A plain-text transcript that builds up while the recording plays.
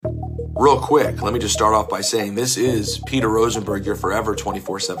Real quick, let me just start off by saying this is Peter Rosenberg, your forever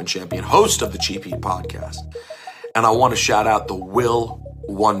 24/7 champion, host of the Cheap Heat podcast. And I want to shout out the Will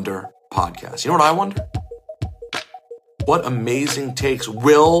Wonder podcast. You know what I wonder? What amazing takes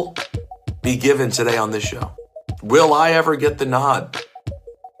will be given today on this show? Will I ever get the nod,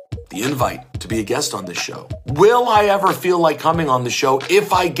 the invite to be a guest on this show? Will I ever feel like coming on the show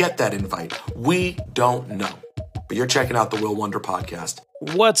if I get that invite? We don't know. But you're checking out the Will Wonder podcast.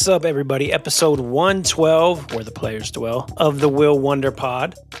 What's up, everybody? Episode 112, where the players dwell, of the Will Wonder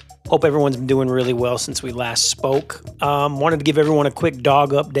pod. Hope everyone's been doing really well since we last spoke. Wanted to give everyone a quick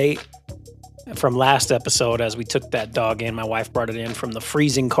dog update from last episode as we took that dog in. My wife brought it in from the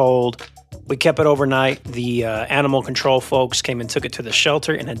freezing cold. We kept it overnight. The animal control folks came and took it to the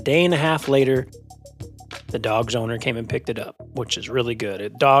shelter, and a day and a half later, the dog's owner came and picked it up, which is really good. The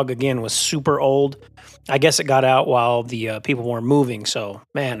dog, again, was super old. I guess it got out while the people weren't moving. So,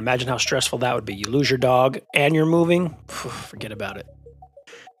 man, imagine how stressful that would be. You lose your dog and you're moving. Forget about it.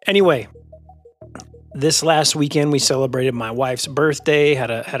 Anyway, this last weekend we celebrated my wife's birthday. Had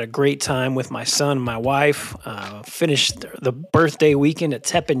a great time with my son and my wife. Finished the birthday weekend at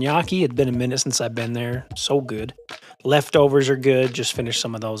Teppanyaki. It'd been a minute since I've been there. So good. Leftovers are good. Just finished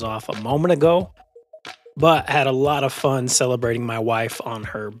some of those off a moment ago. But had a lot of fun celebrating my wife on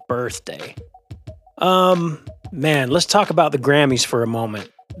her birthday. Man, let's talk about the Grammys for a moment.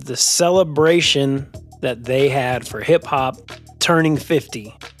 The celebration that they had for hip hop turning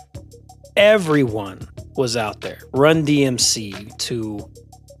 50. Everyone was out there. Run DMC to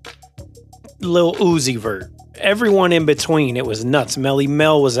Lil Uzi Vert. Everyone in between. It was nuts. Melly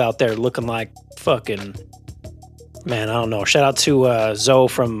Mel was out there looking like fucking, man, I don't know. Shout out to Zoe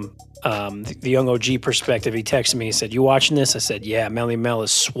from the Young OG perspective. He texted me. He said, "You watching this?" I said, "Yeah, Melly Mel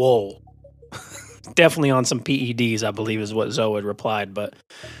is swole." Definitely on some PEDs, I believe is what Zoe had replied. But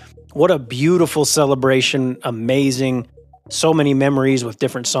what a beautiful celebration. Amazing. So many memories with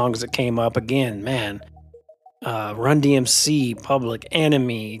different songs that came up. Again, man, Run DMC, Public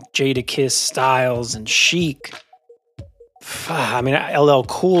Enemy, Jadakiss, Styles, and Chic. I mean, LL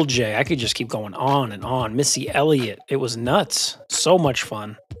Cool J. I could just keep going on and on. Missy Elliott. It was nuts. So much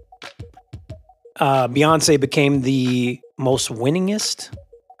fun. Beyonce became the most winningest,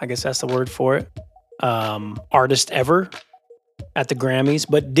 I guess that's the word for it, artist ever at the Grammys,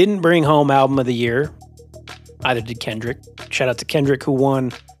 but didn't bring home Album of the Year. Either did Kendrick. Shout out to Kendrick, who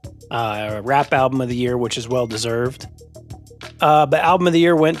won Rap Album of the Year, which is well deserved. But Album of the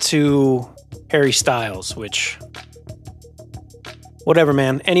Year went to Harry Styles, which, whatever,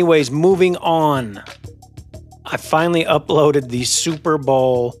 man. Anyways, moving on. I finally uploaded the Super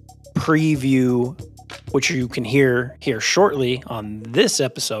Bowl preview, which you can hear here shortly on this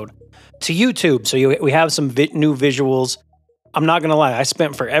episode, to YouTube. So we have some new visuals. I'm not going to lie. I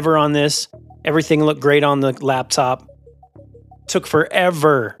spent forever on this. Everything looked great on the laptop. Took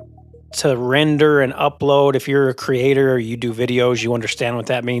forever to render and upload. If you're a creator or you do videos, you understand what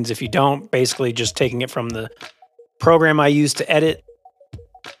that means. If you don't, basically just taking it from the program I use to edit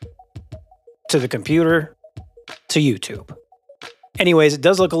to the computer to YouTube. Anyways, it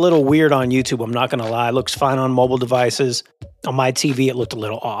does look a little weird on YouTube, I'm not going to lie. It looks fine on mobile devices. On my TV, it looked a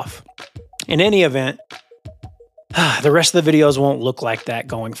little off. In any event, the rest of the videos won't look like that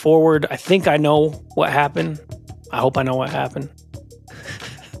going forward. I think I know what happened. I hope I know what happened.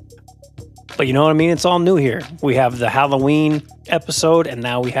 But you know what I mean? It's all new here. We have the Halloween episode, and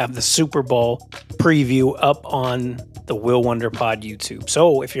now we have the Super Bowl preview up on the Will Wonder Pod YouTube.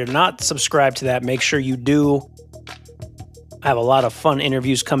 So if you're not subscribed to that, make sure you do. I have a lot of fun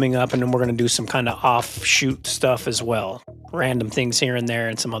interviews coming up, and then we're going to do some kind of offshoot stuff as well. Random things here and there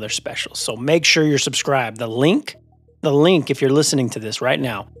and some other specials. So make sure you're subscribed. The link, if you're listening to this right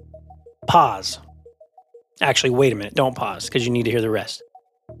now, pause. Actually, wait a minute. Don't pause because you need to hear the rest.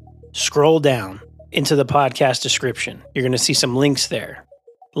 Scroll down into the podcast description. You're going to see some links there.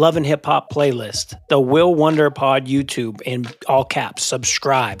 Love and Hip Hop playlist, the Will Wonder Pod YouTube in all caps.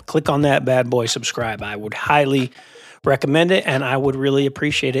 Subscribe. Click on that bad boy, subscribe. I would highly recommend it, and I would really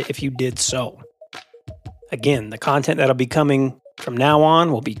appreciate it if you did so. Again, the content that'll be coming from now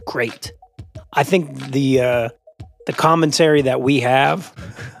on will be great. I think the commentary that we have,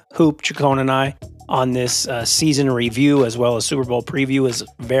 Hoop, Chacon, and I, on this season review as well as Super Bowl preview is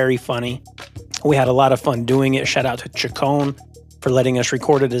very funny. We had a lot of fun doing it. Shout out to Chacon for letting us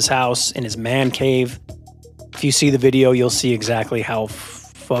record at his house in his man cave. If you see the video, you'll see exactly how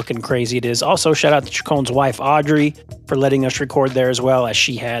fucking crazy it is. Also, shout out to Chacon's wife, Audrey, for letting us record there as well, as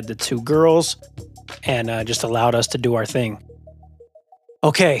she had the two girls and just allowed us to do our thing.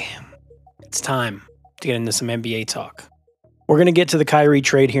 Okay, it's time to get into some NBA talk. We're going to get to the Kyrie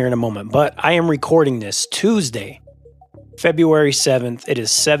trade here in a moment, but I am recording this Tuesday, February 7th. It is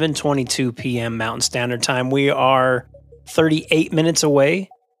 7:22 p.m. Mountain Standard Time. We are 38 minutes away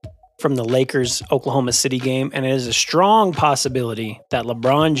from the Lakers-Oklahoma City game, and it is a strong possibility that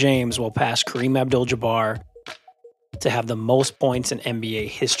LeBron James will pass Kareem Abdul-Jabbar to have the most points in NBA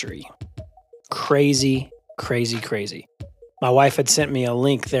history. Crazy, crazy, crazy. My wife had sent me a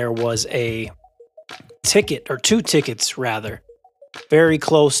link. There was a ticket, or two tickets rather, very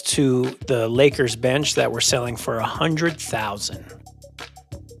close to the Lakers bench that were selling for $100,000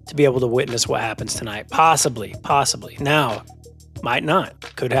 to be able to witness what happens tonight. Possibly. Now, might not.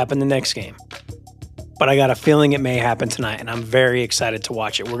 Could happen the next game. But I got a feeling it may happen tonight, and I'm very excited to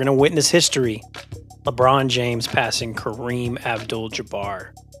watch it. We're going to witness history. LeBron James passing Kareem Abdul-Jabbar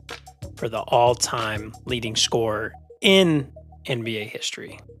for the all-time leading scorer in NBA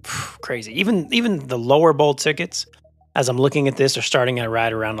history. Crazy. Even the lower bowl tickets, as I'm looking at this, are starting at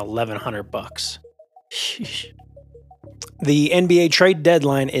right around $1,100. Sheesh. The NBA trade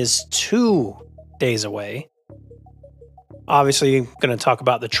deadline is 2 days away. Obviously, I'm going to talk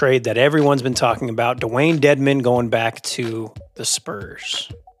about the trade that everyone's been talking about. Dwayne Dedmon going back to the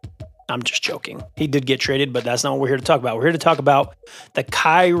Spurs. I'm just joking. He did get traded, but that's not what we're here to talk about. We're here to talk about the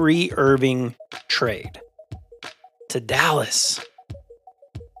Kyrie Irving trade to Dallas.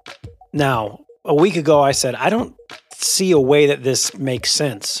 Now, a week ago, I said, I don't see a way that this makes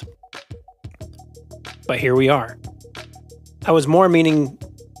sense. But here we are. I was more meaning,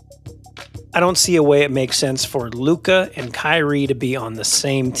 I don't see a way it makes sense for Luka and Kyrie to be on the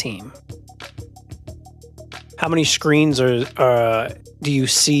same team. How many screens do you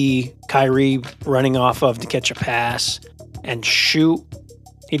see Kyrie running off of to catch a pass and shoot?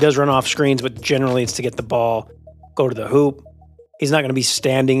 He does run off screens, but generally it's to get the ball, go to the hoop. He's not going to be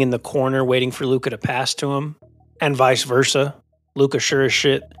standing in the corner waiting for Luka to pass to him, and vice versa. Luka sure as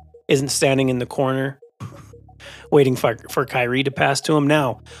shit isn't standing in the corner waiting for Kyrie to pass to him.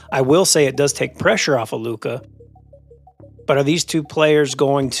 Now, I will say it does take pressure off of Luka, but are these two players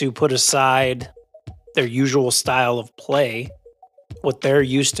going to put aside their usual style of play, what they're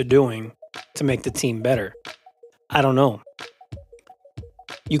used to doing, to make the team better? I don't know.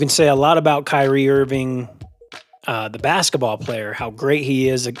 You can say a lot about Kyrie Irving, the basketball player, how great he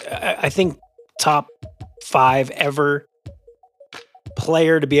is. I think top 5 ever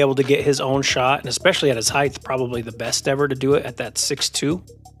player to be able to get his own shot, and especially at his height, probably the best ever to do it at that 6'2"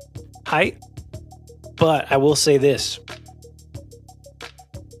 height. But I will say this.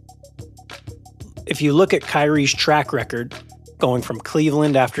 If you look at Kyrie's track record, going from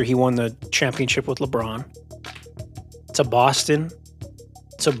Cleveland after he won the championship with LeBron, to Boston,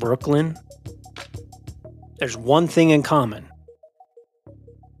 to Brooklyn, there's one thing in common.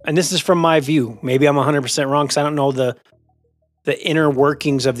 And this is from my view. Maybe I'm 100% wrong because I don't know the inner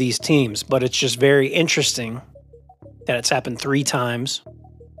workings of these teams, but it's just very interesting that it's happened 3 times,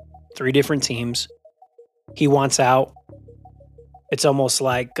 3 different teams. He wants out. It's almost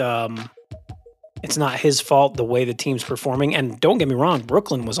like it's not his fault the way the team's performing. And don't get me wrong,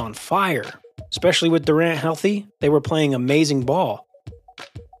 Brooklyn was on fire, especially with Durant healthy. They were playing amazing ball.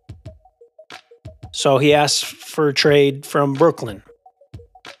 So he asked for a trade from Brooklyn.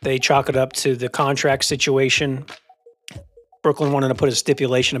 They chalk it up to the contract situation. Brooklyn wanted to put a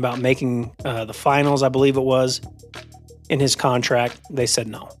stipulation about making the finals, I believe it was, in his contract. They said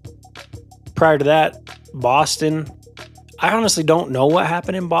no. Prior to that, Boston. I honestly don't know what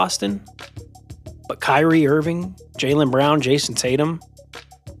happened in Boston, but Kyrie Irving, Jaylen Brown, Jason Tatum,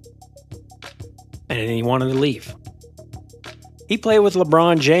 and then he wanted to leave. He played with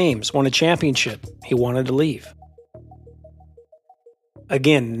LeBron James, won a championship. He wanted to leave.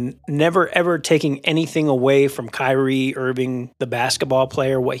 Again, never ever taking anything away from Kyrie Irving, the basketball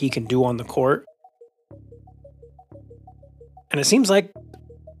player, what he can do on the court. And it seems like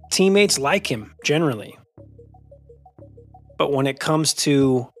teammates like him, generally. But when it comes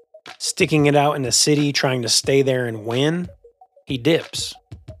to sticking it out in the city, trying to stay there and win, he dips.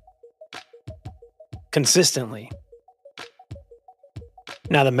 Consistently.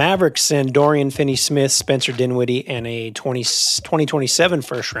 Now, the Mavericks send Dorian Finney-Smith, Spencer Dinwiddie, and a 2027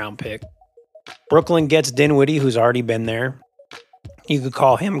 first-round pick. Brooklyn gets Dinwiddie, who's already been there. You could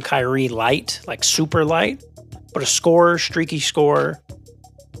call him Kyrie light, like super light, but a scorer, streaky scorer.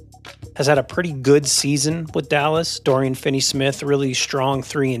 Has had a pretty good season with Dallas. Dorian Finney-Smith, really strong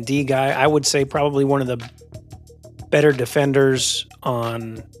 3-and-D guy. I would say probably one of the better defenders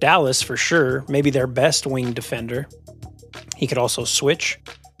on Dallas for sure. Maybe their best wing defender. He could also switch.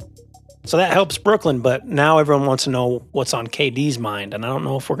 So that helps Brooklyn, but now everyone wants to know what's on KD's mind, and I don't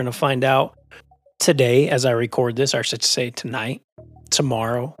know if we're going to find out today as I record this, or I should say tonight,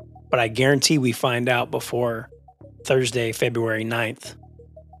 tomorrow, but I guarantee we find out before Thursday, February 9th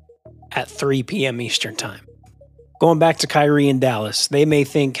at 3 p.m. Eastern Time. Going back to Kyrie in Dallas, they may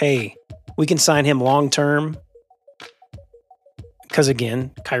think, hey, we can sign him long-term because,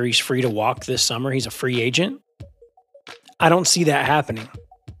 again, Kyrie's free to walk this summer. He's a free agent. I don't see that happening.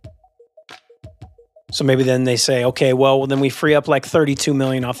 So maybe then they say, okay, well, then we free up like $32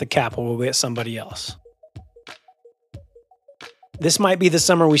 million off the cap or we'll get somebody else. This might be the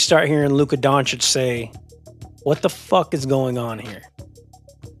summer we start hearing Luka Doncic say, what the fuck is going on here?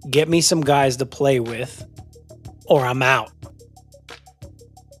 Get me some guys to play with or I'm out.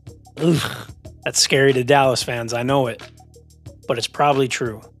 Ugh, that's scary to Dallas fans. I know it, but it's probably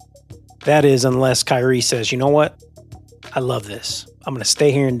true. That is, unless Kyrie says, you know what? I love this. I'm going to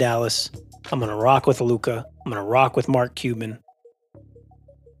stay here in Dallas. I'm going to rock with Luka. I'm going to rock with Mark Cuban,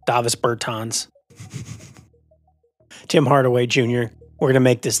 Davis Bertans, Tim Hardaway Jr. We're going to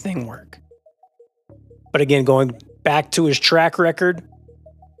make this thing work. But again, going back to his track record,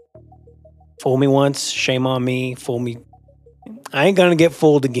 fool me once, shame on me, fool me. I ain't going to get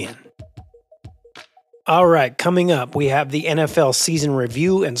fooled again. All right, coming up, we have the NFL season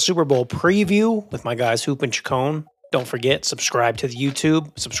review and Super Bowl preview with my guys Hoop and Chacon. Don't forget, subscribe to the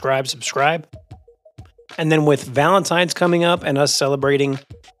YouTube. Subscribe. And then with Valentine's coming up and us celebrating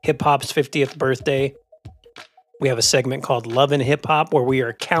hip-hop's 50th birthday, we have a segment called Love and Hip Hop where we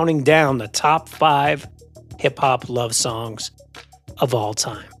are counting down the top 5 hip-hop love songs of all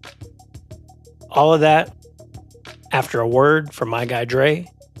time. All of that after a word from my guy Dre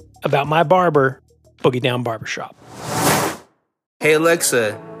about my barber, Boogie Down Barbershop. Hey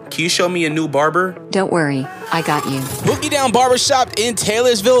Alexa, can you show me a new barber? Don't worry, I got you. Boogie Down Barbershop in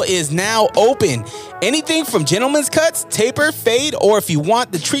Taylorsville is now open. Anything from gentleman's cuts, taper, fade, or if you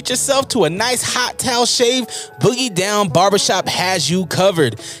want to treat yourself to a nice hot towel shave, Boogie Down Barbershop has you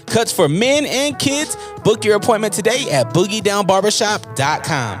covered. Cuts for men and kids. Book your appointment today at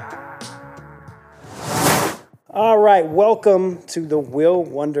boogiedownbarbershop.com. All right, welcome to the Will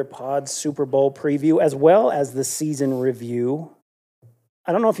Wonder Pod Super Bowl preview as well as the season review.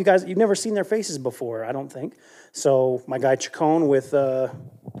 I don't know if you've never seen their faces before, I don't think. So my guy Chacon with Cheeto.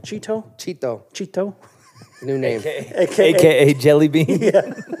 New name. AKA Jelly Bean.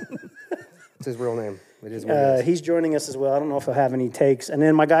 Yeah. It's his real name. It is what it is. He's joining us as well. I don't know if he'll have any takes. And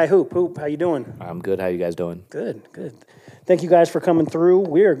then my guy Hoop, how you doing? I'm good. How you guys doing? Good. Thank you guys for coming through.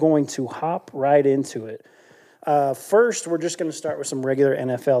 We are going to hop right into it. First, we're just going to start with some regular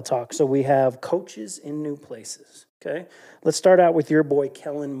NFL talk. So we have coaches in new places, okay? Let's start out with your boy,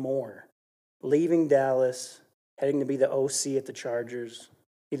 Kellen Moore, leaving Dallas, heading to be the OC at the Chargers.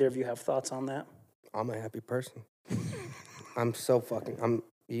 Either of you have thoughts on that? I'm a happy person.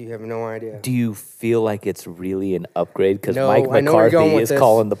 You have no idea. Do you feel like it's really an upgrade? Because No, Mike I know where you're going McCarthy with is this.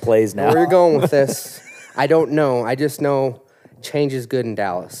 calling the plays now. Where you're going with this, I don't know. I just know change is good in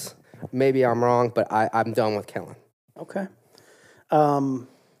Dallas. Maybe I'm wrong, but I'm done with Kellen. Okay.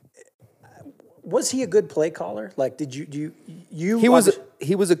 Was he a good play caller? Like, did you? He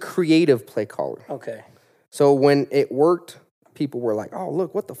was a creative play caller. Okay. So when it worked, people were like, "Oh,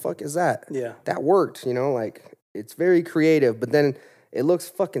 look, what the fuck is that?" Yeah. That worked. Like it's very creative, but then it looks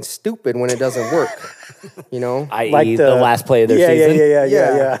fucking stupid when it doesn't work. I.e. Like the last play of their season.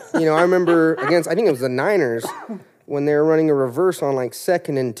 Yeah. I remember I think it was the Niners when they were running a reverse on like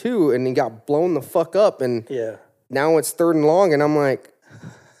 2nd and 2, and he got blown the fuck up, and Yeah. now it's 3rd and long, and I'm like,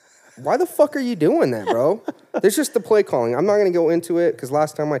 why the fuck are you doing that, bro? There's just the play calling. I'm not going to go into it because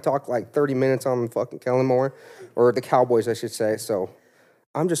last time I talked like 30 minutes on fucking Kellen Moore, or the Cowboys, I should say. So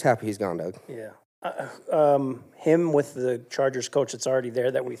I'm just happy he's gone, Doug. Yeah. Him with the Chargers coach that's already there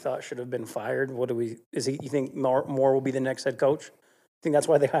that we thought should have been fired. You think Moore will be the next head coach? Think that's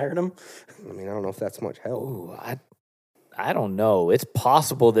why they hired him? I mean, I don't know if that's much help. Ooh, I don't know. It's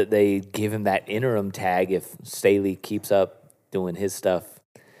possible that they give him that interim tag if Staley keeps up doing his stuff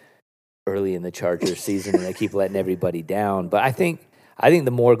early in the Chargers season and they keep letting everybody down. But I think the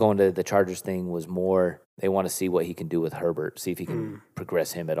Moore going to the Chargers thing was more they want to see what he can do with Herbert, see if he can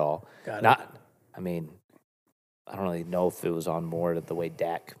progress him at all. Got it. I don't really know if it was on more the way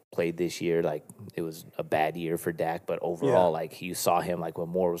Dak played this year. Like, it was a bad year for Dak, but overall, like, you saw him, like, when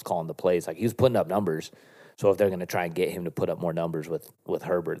Moore was calling the plays, like, he was putting up numbers. So if they're going to try and get him to put up more numbers with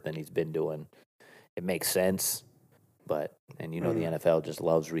Herbert than he's been doing, it makes sense. But, and the NFL just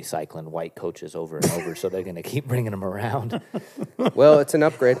loves recycling white coaches over and over, so they're going to keep bringing them around. Well, it's an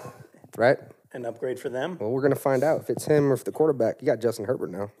upgrade, right? An upgrade for them? Well, we're going to find out if it's him or if the quarterback. You got Justin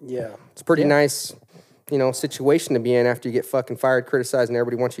Herbert now. Yeah. It's pretty nice situation to be in after you get fucking fired, criticized, and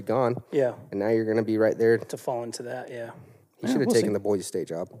everybody wants you gone. Yeah. And now you're going to be right there. To fall into that, yeah. He should have taken the Boise State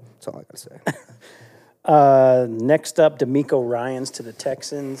job. That's all I got to say. Next up, D'Amico Ryans to the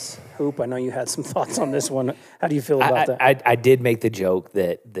Texans. Hoop, I know you had some thoughts on this one. How do you feel about that? I did make the joke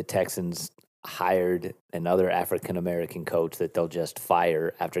that the Texans hired another African-American coach that they'll just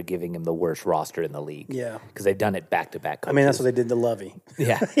fire after giving him the worst roster in the league. Yeah. Because they've done it back-to-back coaches. I mean, that's what they did to Lovey.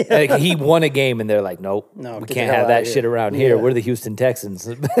 Yeah. Like, he won a game, and they're like, nope, No, we get can't the hell have that outta shit here. around here. Yeah. We're the Houston Texans.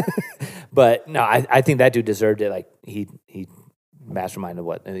 But, no, I think that dude deserved it. Like, he masterminded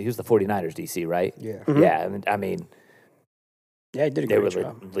what? He was the 49ers DC, right? Yeah. Yeah, I mean, Yeah, he did a they great were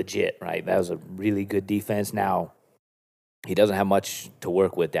job. legit, right? That was a really good defense. Now, he doesn't have much to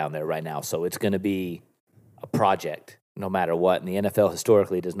work with down there right now, so it's going to be a project no matter what. And the NFL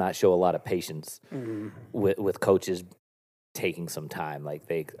historically does not show a lot of patience with coaches taking some time. Like,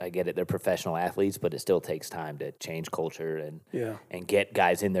 I get it, they're professional athletes, but it still takes time to change culture and get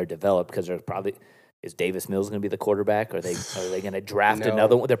guys in there developed, because they're probably – is Davis Mills going to be the quarterback? Are they going to draft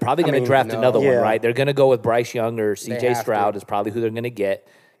another one? They're probably going to draft another one, right? They're going to go with Bryce Young or C.J. Stroud is probably who they're going to get.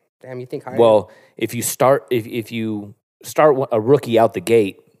 Damn, you think higher? Well, if you start a rookie out the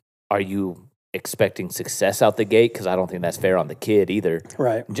gate, are you expecting success out the gate? Because I don't think that's fair on the kid either,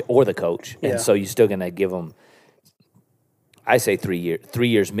 Right. or the coach. Yeah. And so you're still going to give them, I say 3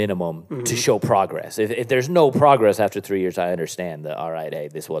 years minimum to show progress. If there's no progress after 3 years, I understand that, all right, hey,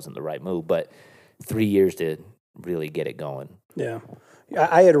 this wasn't the right move. But 3 years to really get it going. Yeah.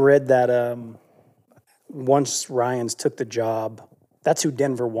 I had read that once Ryans took the job, that's who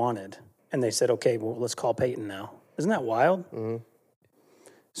Denver wanted. And they said, okay, well, let's call Peyton now. Isn't that wild? Mm-hmm.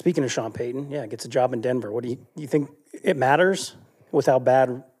 Speaking of Sean Payton, gets a job in Denver. What do you think it matters with how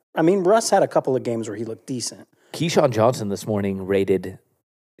bad? I mean, Russ had a couple of games where he looked decent. Keyshawn Johnson this morning rated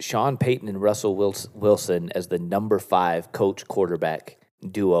Sean Payton and Russell Wilson as the number 5 coach quarterback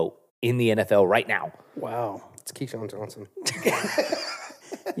duo in the NFL right now. Wow. It's Keyshawn Johnson.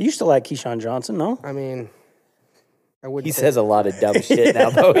 You used to like Keyshawn Johnson, no? I mean, I wouldn't. He says a lot of dumb shit now,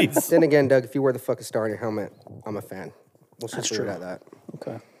 though. Then again, Doug, if you wear the fucking star on your helmet, I'm a fan. We'll just leave it at that.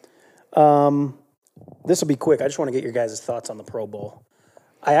 Okay. This will be quick. I just want to get your guys' thoughts on the Pro Bowl.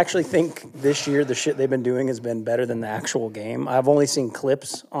 I actually think this year the shit they've been doing has been better than the actual game. I've only seen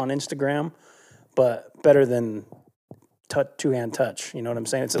clips on Instagram, but better than two-hand touch. You know what I'm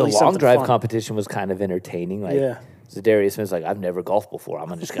saying? It's at The least long something drive fun. competition was kind of entertaining. Like, Yeah. Zadarius Smith's like, I've never golfed before. I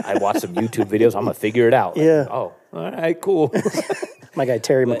watched some YouTube videos. I'm gonna figure it out. Like, Yeah. Oh, all right, cool. My guy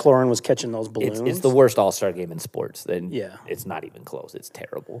Terry McLaurin was catching those balloons. It's the worst All-Star game in sports. Then Yeah. it's not even close. It's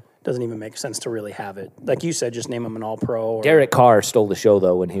terrible. Doesn't even make sense to really have it. Like you said, just name him an All-Pro. Or, Derek Carr stole the show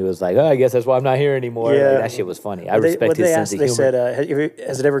though when he was like, "Oh, I guess that's why I'm not here anymore." Yeah. Like, that shit was funny. I respect his sense of They humor. said,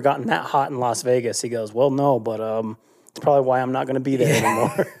 has it ever gotten that hot in Las Vegas? He goes, well, no, but it's probably why I'm not going to be there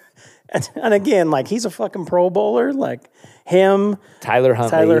anymore. And again, like, he's a fucking Pro Bowler. Like, him. Tyler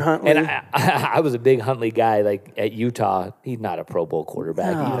Huntley. And And I was a big Huntley guy. Like at Utah, he's not a Pro Bowl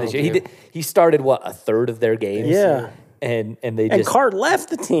quarterback. No. He started a third of their games. Yeah. And And Carr left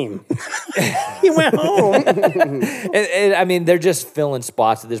the team. He went home. and I mean, they're just filling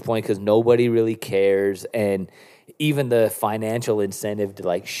spots at this point because nobody really cares, and even the financial incentive to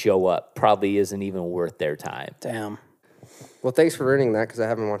like show up probably isn't even worth their time. Damn. Well, thanks for ruining that because I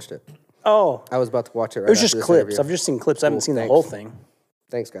haven't watched it. Oh. I was about to watch it right It was after just this clips. interview. I've just seen clips. I haven't Cool, seen the thanks. whole thing.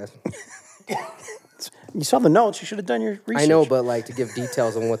 Thanks, guys. You saw the notes. You should have done your research. I know, but like to give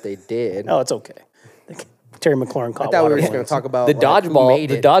details on what they did. Oh, it's okay. Terry McLaurin caught I thought we water were just going balloons. to talk about The like, who dodgeball, made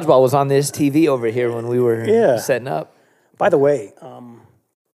the it. dodgeball was on this TV over here when we were setting up. By the way,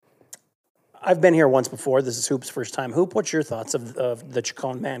 I've been here once before. This is Hoop's first time. Hoop, what's your thoughts of the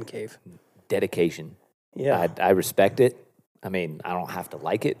Chacon Man Cave? Dedication. Yeah. I respect it. I mean, I don't have to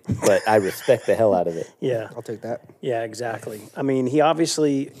like it, but I respect the hell out of it. Yeah. I'll take that. Yeah, exactly. I mean, he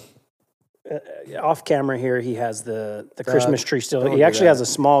obviously, off camera here, he has the Christmas tree still. don't He do actually that. has a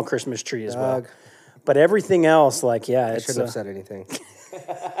small Christmas tree as well. Doug. But everything else, like, yeah, I it's shouldn't have said anything.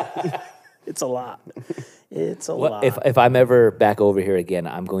 it's a lot. It's a What, lot. if I'm ever back over here again,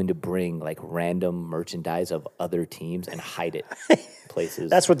 I'm going to bring like random merchandise of other teams and hide it places.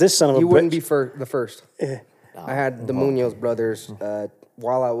 That's what this son of a You wouldn't bitch. be the first. I had the Munoz brothers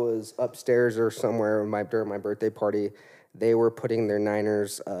while I was upstairs or somewhere during my birthday party. They were putting their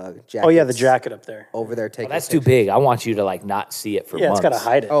Niners jackets. Oh yeah, the jacket up there. over there taking. That's too big. I want you to like not see it for Yeah, months. it's got to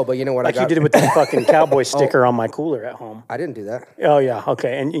hide it. Oh, but you know what? like I got? you did with that fucking cowboy sticker on my cooler at home. I didn't do that. Oh yeah,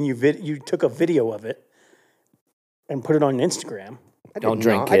 okay. And you took a video of it and put it on Instagram. Don't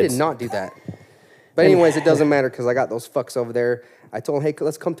drink, I did kids. not do that. But anyways, it doesn't matter because I got those fucks over there. I told them, hey,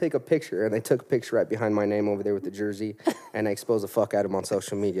 let's come take a picture. And they took a picture right behind my name over there with the jersey, and I exposed the fuck out of them on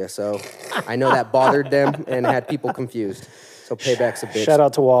social media. So I know that bothered them and had people confused. So payback's a bitch. Shout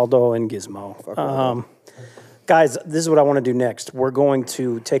out to Waldo and Gizmo. Guys, this is what I want to do next. We're going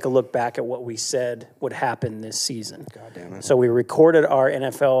to take a look back at what we said would happen this season. God damn it. So we recorded our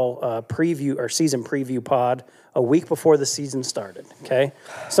NFL preview, our season preview pod a week before the season started, okay?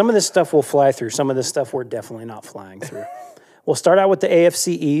 Some of this stuff will fly through. Some of this stuff we're definitely not flying through. We'll start out with the AFC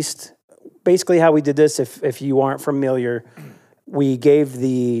East. Basically how we did this, if you aren't familiar, we gave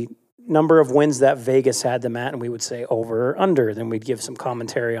the number of wins that Vegas had them at, and we would say over or under. Then we'd give some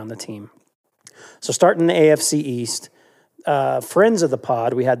commentary on the team. So starting in the AFC East, friends of the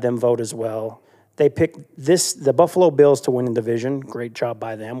pod, we had them vote as well. They picked the Buffalo Bills to win the division. Great job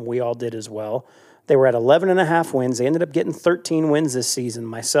by them. We all did as well. They were at 11.5 wins. They ended up getting 13 wins this season.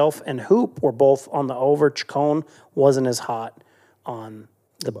 Myself and Hoop were both on the over. Chacon wasn't as hot on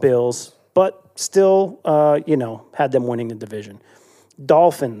the Bills, but still, had them winning the division.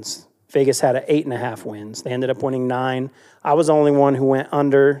 Dolphins, Vegas had 8.5 wins. They ended up winning 9. I was the only one who went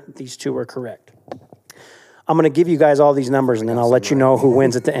under. These two were correct. I'm going to give you guys all these numbers, and then I'll let you know who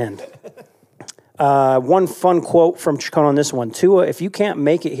wins at the end. One fun quote from Chacon on this one. Tua, if you can't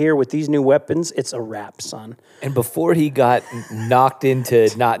make it here with these new weapons, it's a wrap, son. And before he got knocked into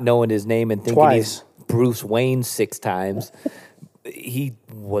not knowing his name and thinking he's Bruce Wayne 6 times, he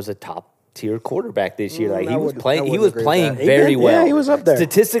was a top-tier quarterback this year. Like he was playing very well. Yeah, he was up there.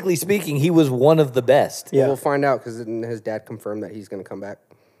 Statistically speaking, he was one of the best. Yeah. We'll find out because his dad confirmed that he's going to come back.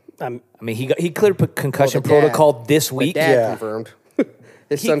 I mean, he cleared concussion the dad- protocol this week. Dad confirmed.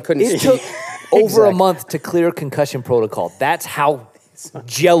 His son couldn't It speak. took over a month to clear concussion protocol. That's how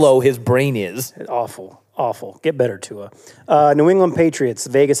jello his brain is. Awful. Get better, Tua. New England Patriots.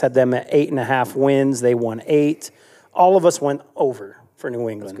 Vegas had them at 8.5 wins. They won 8. All of us went over for New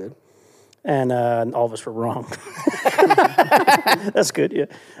England. That's good. And all of us were wrong. That's good,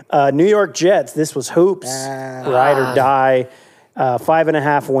 yeah. New York Jets. This was hoops. Ride or die.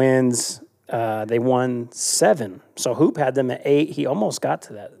 5.5 wins. They won 7. So Hoop had them at 8. He almost got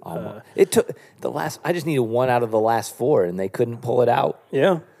to that. It took I just needed 1 out of the last 4, and they couldn't pull it out.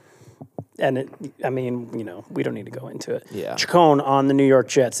 Yeah. And we don't need to go into it. Yeah. Chacon on the New York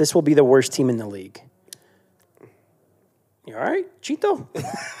Jets. This will be the worst team in the league. You all right, Chito?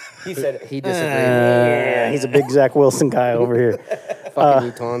 He said he disagreed. Yeah, he's a big Zach Wilson guy over here.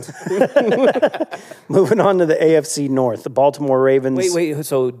 Fucking Utahns. Moving on to the AFC North, the Baltimore Ravens. Wait.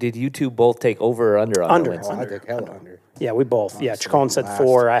 So did you two both take over or under on Under. the wins? I took hella under. Yeah, we both. Yeah, Chacon said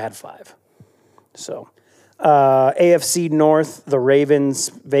 4. I had 5. So, AFC North, the Ravens.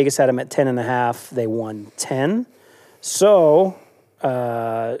 Vegas had them at 10.5. They won 10. So,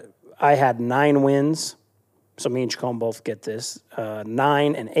 I had 9 wins. So me and Chacon both get this.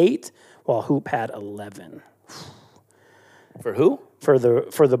 9 and 8, while Hoop had 11. For who? For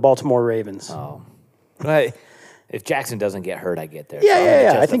the Baltimore Ravens. Oh. Right. If Jackson doesn't get hurt, I get there.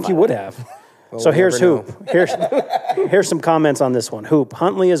 Yeah. I think you would have. So we'll here's never Hoop. Here's some comments on this one. Hoop,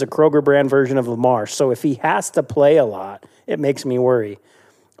 Huntley is a Kroger brand version of Lamar, so if he has to play a lot, it makes me worry.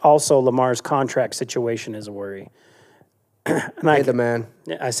 Also, Lamar's contract situation is a worry. Hey, the man.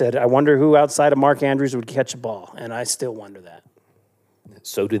 I said, I wonder who outside of Mark Andrews would catch a ball, and I still wonder that.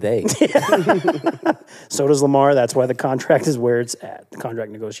 So do they. So does Lamar. That's why the contract is where it's at, the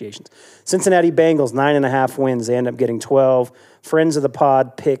contract negotiations. Cincinnati Bengals, 9.5 wins. They end up getting 12. Friends of the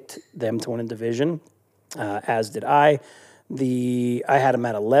pod picked them to win a division, as did I. I had them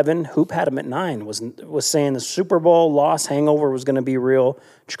at 11. Hoop had them at 9. Was saying the Super Bowl loss hangover was going to be real.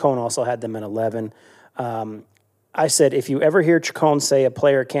 Chacon also had them at 11. I said, if you ever hear Chacon say a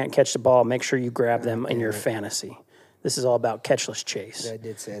player can't catch the ball, make sure you grab them in your fantasy. This is all about catchless chase. Yeah, I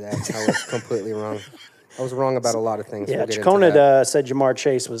did say that. I was completely wrong. I was wrong about a lot of things. Yeah, We'll get Chacon into that. had said Jamar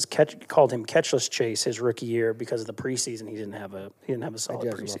Chase called him catchless chase his rookie year because of the preseason. He didn't have a solid I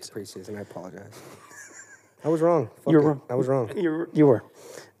judged him off preseason. the preseason. I apologize. I was wrong. Fuck You're it. wrong. I was wrong. You were.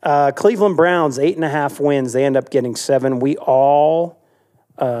 Cleveland Browns, 8.5 wins. They end up getting 7. We all.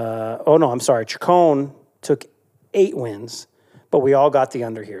 Chacon took 8 wins, but we all got the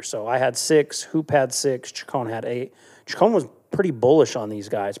under here. So I had 6. Hoop had 6. Chacon had 8. Chacon was pretty bullish on these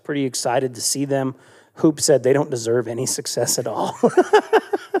guys. Pretty excited to see them. Hoop said they don't deserve any success at all,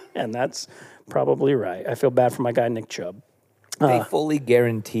 and that's probably right. I feel bad for my guy Nick Chubb. They fully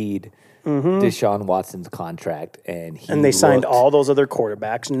guaranteed Deshaun Watson's contract, and they signed all those other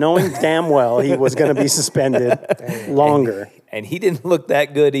quarterbacks, knowing damn well he was going to be suspended longer. And he didn't look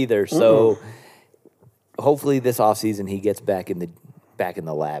that good either. So hopefully this offseason he gets back in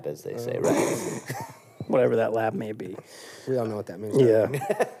the lab, as they say, right? whatever that lab may be. We all know what that means. Yeah.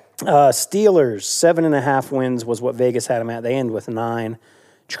 Steelers, 7.5 wins was what Vegas had them at. They end with 9.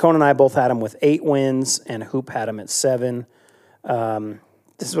 Chacon and I both had them with 8 wins, and Hoop had them at 7.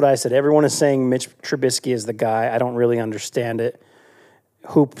 This is what I said. Everyone is saying Mitch Trubisky is the guy. I don't really understand it.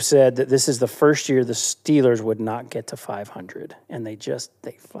 Hoop said that this is the first year the Steelers would not get to 500, and they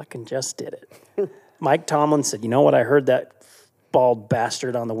fucking just did it. Mike Tomlin said, "You know what? I heard that bald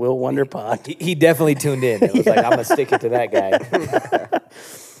bastard on the Will Wonder pod." He definitely tuned in. It was like, I'm going to stick it to that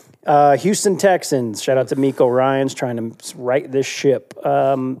guy. Houston Texans. Shout out to Miko Ryans trying to right this ship.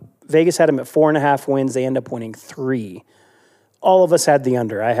 Vegas had him at 4.5 wins. They end up winning 3. All of us had the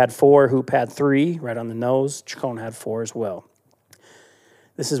under. I had 4. Hoop had 3, right on the nose. Chacon had 4 as well.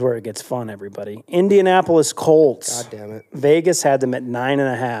 This is where it gets fun, everybody. Indianapolis Colts. God damn it. Vegas had them at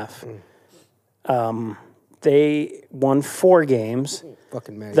 9.5. They won 4 games.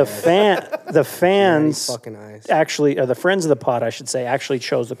 Fucking mad. The fans fucking eyes. actually, or the friends of the pod, I should say, actually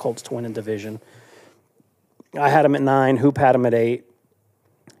chose the Colts to win in division. I had them at 9. Hoop had them at 8.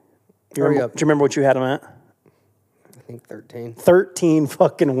 Do you remember what you had them at? I think 13. 13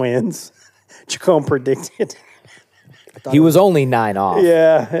 fucking wins. Chacon predicted. He was only 9 off.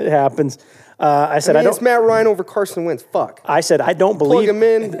 Yeah, it happens. I said, I don't. It's Matt Ryan over Carson Wentz. Fuck. I said, I don't believe. Plug him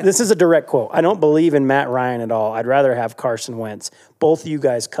in. This is a direct quote. I don't believe in Matt Ryan at all. I'd rather have Carson Wentz. Both of you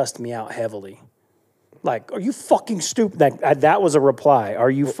guys cussed me out heavily. Like, are you fucking stupid? That was a reply. Are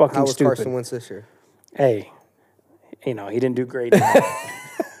you fucking How was stupid? Carson Wentz this year? Hey, he didn't do great.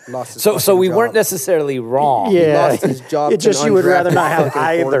 Lost his So fucking we job. weren't necessarily wrong. Yeah, lost his job It's to just an you would rather undrafted not have fucking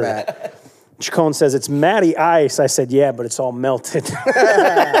either. quarterback. Chacon says it's Matty Ice. I said, yeah, but it's all melted.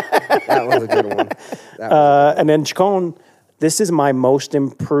 That was a good one. And then Chacon, this is my most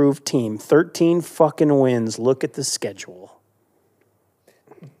improved team. 13 fucking wins. Look at the schedule.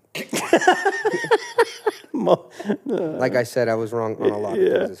 Like I said, I was wrong on a lot of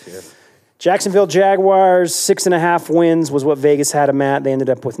things this year. Jacksonville Jaguars, 6.5 wins was what Vegas had them at. They ended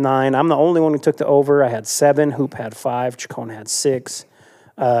up with 9. I'm the only one who took the over. I had 7. Hoop had 5. Chacon had 6.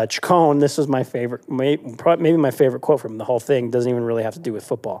 Chacon, this was my favorite, maybe my favorite quote from the whole thing. Doesn't even really have to do with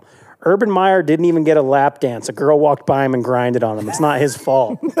football. Urban Meyer didn't even get a lap dance. A girl walked by him and grinded on him. It's not his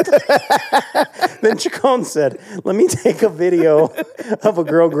fault. Then Chacon said, let me take a video of a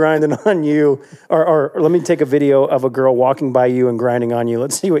girl grinding on you, or let me take a video of a girl walking by you and grinding on you.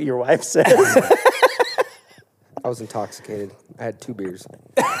 Let's see what your wife says. I was intoxicated. I had 2 beers.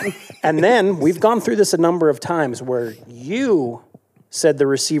 And then we've gone through this a number of times where you said the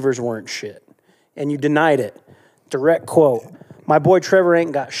receivers weren't shit, and you denied it. Direct quote, my boy Trevor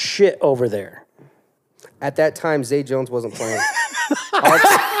ain't got shit over there. At that time, Zay Jones wasn't playing.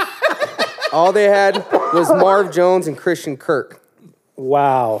 All they had was Marv Jones and Christian Kirk.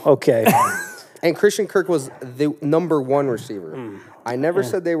 Wow, okay. And Christian Kirk was the number 1 receiver. I never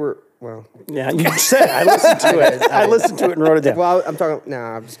said they were, well. Yeah, you said it. I listened to it. I listened to it and wrote it down. Well,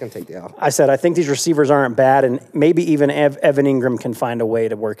 I'm just going to take the L. I said, I think these receivers aren't bad, and maybe even Evan Ingram can find a way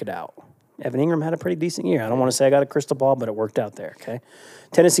to work it out. Evan Ingram had a pretty decent year. I don't want to say I got a crystal ball, but it worked out there, okay?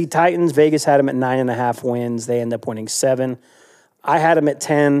 Tennessee Titans, Vegas had them at 9.5 wins. They end up winning 7. I had them at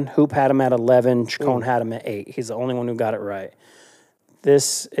 10. Hoop had them at 11. Chacon had them at 8. He's the only one who got it right.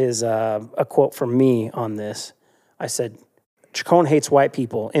 This is a quote from me on this. I said, Chacon hates white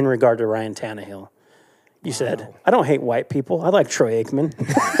people in regard to Ryan Tannehill. You said, I don't hate white people. I like Troy Aikman.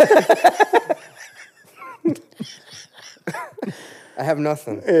 I have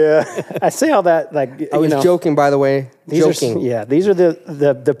nothing. Yeah. I say all that like I was joking, by the way. These are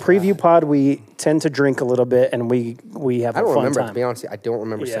the preview pod. We tend to drink a little bit, and we have I don't a fun remember, time. to be honest. I don't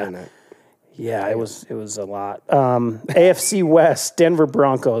remember saying that. Yeah, it was a lot. AFC West, Denver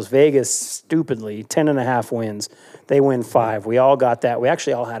Broncos, Vegas, stupidly, 10.5 wins. They win 5. We all got that. We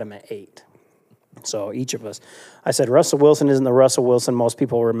actually all had them at 8. So each of us. I said Russell Wilson isn't the Russell Wilson most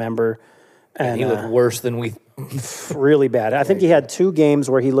people remember. And he looked worse than we. Really bad. I think he had 2 games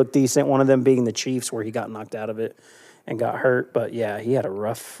where he looked decent, one of them being the Chiefs where he got knocked out of it and got hurt. But, yeah, he had a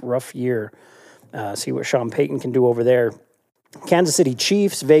rough year. See what Sean Payton can do over there. Kansas City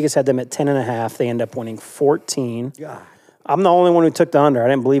Chiefs, Vegas had them at 10.5. They end up winning 14. God. I'm the only one who took the under. I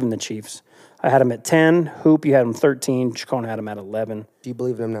didn't believe in the Chiefs. I had them at 10. Hoop, you had them 13. Chacon had them at 11. Do you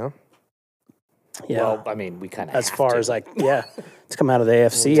believe them now? Yeah. Well, I mean, we kind of as far as it's come out of the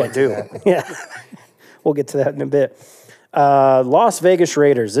AFC, I do. Yeah. We'll get to that in a bit. Las Vegas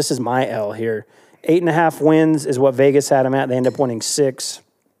Raiders. This is my L here. 8.5 wins is what Vegas had them at. They end up winning 6.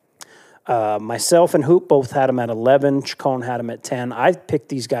 Myself and Hoop both had them at 11. Chacon had them at 10. I picked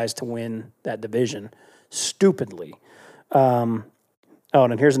these guys to win that division stupidly. And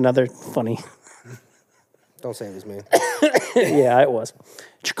here's another funny. Don't say it was me. Yeah, it was.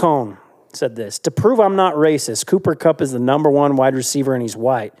 Chacon said this. To prove I'm not racist, Cooper Kupp is the number 1 wide receiver and he's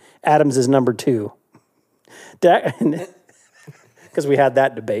white. Adams is number 2. Because we had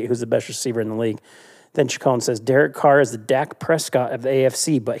that debate, who's the best receiver in the league. Then Chacon says, Derek Carr is the Dak Prescott of the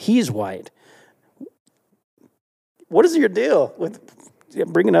AFC, but he's white. What is your deal with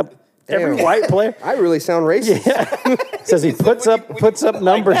bringing up every Damn. white player? I really sound racist. Says he puts up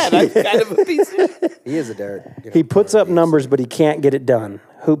numbers. That's kind of a piece of He is a Derek. He puts up numbers, but he can't get it done.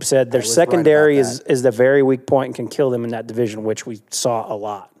 Hoop said their was right secondary about is the very weak point and can kill them in that division, which we saw a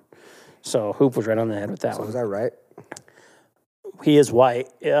lot. So Hoop was right on the head with that Was one. I right? He is white,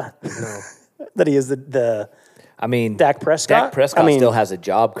 yeah. No. That he is the I mean, Dak Prescott? Dak Prescott I mean, still has a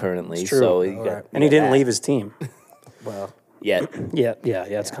job currently, true. so he All got, right. and he didn't that. leave his team. Well, yet. Yeah,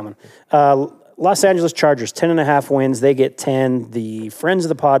 it's coming. Los Angeles Chargers, 10.5 wins. They get 10. The friends of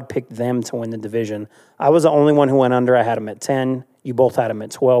the pod picked them to win the division. I was the only one who went under. I had them at 10. You both had them at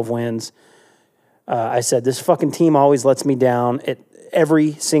 12 wins. I said, this fucking team always lets me down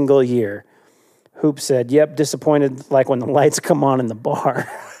every single year. Hoop said, yep, disappointed like when the lights come on in the bar.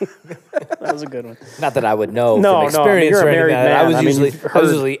 That was a good one. Not that I would know No, from experience you're a or anything. married Like that. man. I was I mean,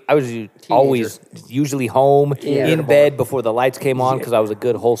 usually, you've I was always usually home in bed before the lights came on because I was a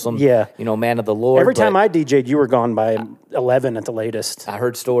good, wholesome, man of the Lord. Every time but I DJ'd, you were gone by 11 at the latest. I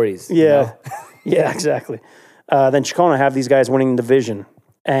heard stories. Yeah, yeah, exactly. Then Chacon, I have these guys winning the division,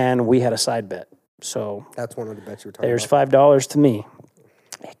 and we had a side bet. So that's one of the bets you were talking there's about. $5 to me.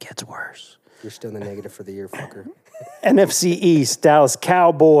 It gets worse. You're still in the negative for the year, fucker. NFC East, Dallas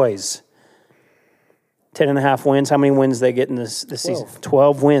Cowboys. 10.5 wins. How many wins they get in this season?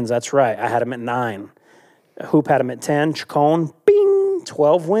 12 wins. That's right. I had them at 9. Hoop had them at 10. Chacon, bing,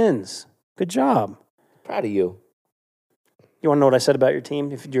 12 wins. Good job. Proud of you. You want to know what I said about your team?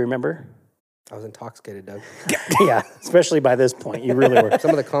 Do you remember? I was intoxicated, Doug. Yeah, especially by this point. You really were. Some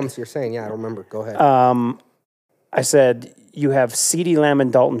of the comments you're saying, yeah, I don't remember. Go ahead. I said, you have CeeDee Lamb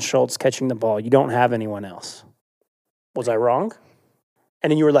and Dalton Schultz catching the ball. You don't have anyone else. Was I wrong?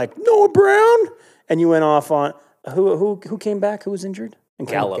 And then you were like, Noah Brown? And you went off on, who came back? Who was injured? And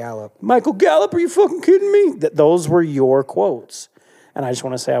Gallup. Michael Gallup, are you fucking kidding me? Those were your quotes. And I just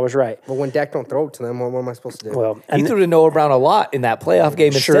want to say I was right. But when Dak don't throw it to them, what am I supposed to do? Well, He and threw to Noah Brown a lot in that playoff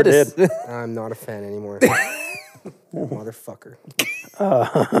game. Sure instead of, I'm not a fan anymore. Motherfucker.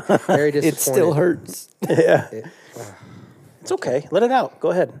 Very disappointed. it still hurts. it's okay. Let it out.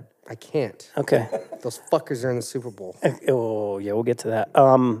 Go ahead. I can't. Okay. Those fuckers are in the Super Bowl. Oh, yeah, we'll get to that.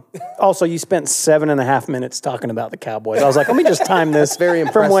 Also, you spent 7.5 minutes talking about the Cowboys. I was like, let me just time this Very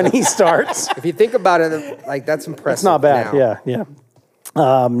from when impressive. he starts. If you think about it, like that's impressive. It's not bad. now. Yeah.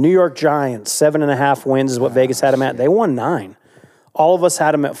 New York Giants, 7.5 wins is what Vegas had them at. They won 9. All of us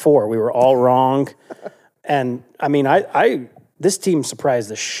had them at 4. We were all wrong. And I mean, this team surprised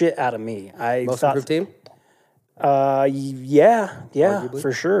the shit out of me. Most improved team? Yeah, Arguably?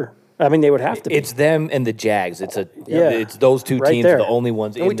 for sure. I mean, they would have to be. It's them and the Jags. It's those two Right teams there. are the only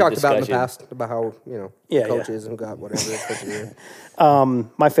ones And in we talked the about in the discussion. past about how, Yeah, coaches and got whatever. coach of the year.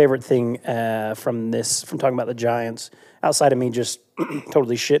 My favorite thing from talking about the Giants, outside of me just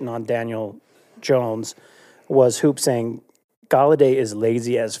totally shitting on Daniel Jones, was Hoop saying, Galladay is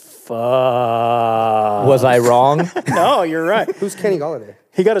lazy as fuck. Was I wrong? No, you're right. Who's Kenny Galladay?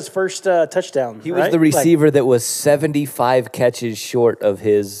 He got his first touchdown. He was the receiver that was 75 catches short of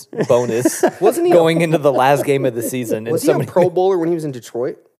his bonus. Wasn't he going into the last game of the season? And Was he a Pro Bowler when he was in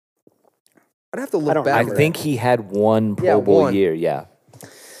Detroit? I'd have to look don't back. I think he had one Pro Bowl one. year. Yeah.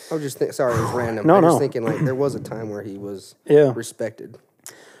 I was just sorry, it was random. No, I was no. thinking like there was a time where he was Yeah. respected.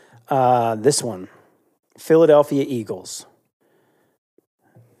 This one, Philadelphia Eagles.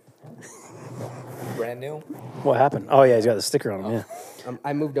 Brand new. What happened? Oh, yeah, he's got the sticker on him, yeah.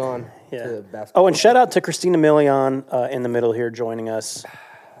 I moved on Yeah. to basketball. Oh, and shout out to Christina Milian in the middle here joining us.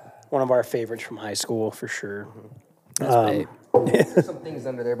 One of our favorites from high school, for sure. There's some things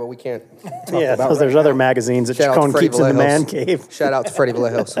under there, but we can't talk Yeah, about because there's other magazines that Shout out to Chacon Freddie keeps in the Vallejos. man cave. Shout out to Freddie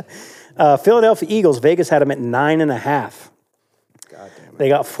Vallejos. Philadelphia Eagles, Vegas had them at 9.5. God damn it. They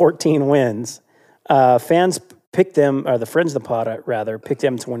got 14 wins. Fans picked them, or the friends of the pod, rather, picked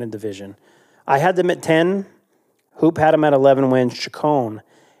them to win a division. I had them at 10. Hoop had them at 11 wins. Chacon,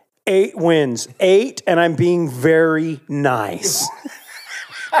 8 wins. 8, and I'm being very nice.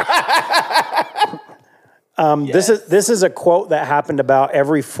 This is a quote that happened about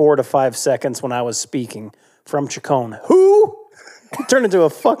every 4 to 5 seconds when I was speaking from Chacon. Who? He turned into a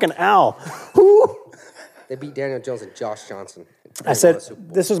fucking owl. Who? They beat Daniel Jones and Josh Johnson. I said,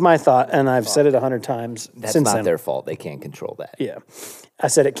 this was my thought, and I've said it 100 times That's since not then. their fault. They can't control that. Yeah. I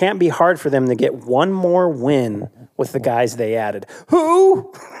said, it can't be hard for them to get one more win with the guys they added.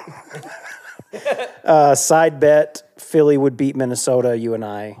 Who? Side bet, Philly would beat Minnesota, you and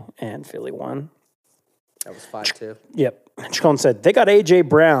I, and Philly won. That was 5-2. Yep. Chacon said, they got A.J.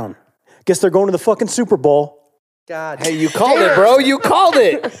 Brown. Guess they're going to the fucking Super Bowl. God. Hey, you called it, bro. You called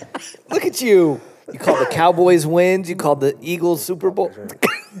it. Look at you. You called the Cowboys wins. You called the Eagles Super Bowl.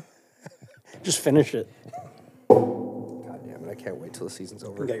 Just finish it. God damn it. I can't wait till the season's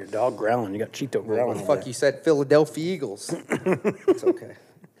over. You got your dog growling. You got Cheeto growling. Fuck, you said Philadelphia Eagles. It's okay.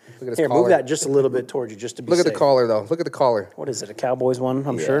 Look at this Here, collar. move that just a little bit towards you just to be Look at the safe. collar, though. Look at the collar. What is it, a Cowboys one,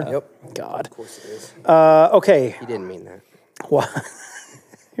 I'm sure? Yep. God. Of course it is. Okay. He didn't mean that. What?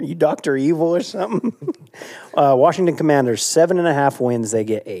 Are you Dr. Evil or something? Washington Commanders, 7.5 wins. They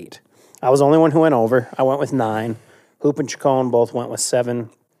get 8. I was the only one who went over. I went with 9. Hoop and Chacon both went with 7. I mean,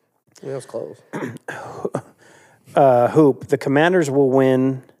 that was close. Hoop, the Commanders will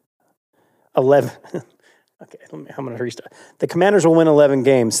win 11. Okay, I'm going to restart. The Commanders will win 11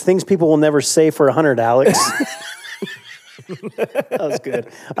 games. Things people will never say for 100, Alex. That was good.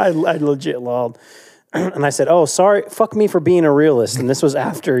 I legit lolled. And I said, oh, sorry, fuck me for being a realist. And this was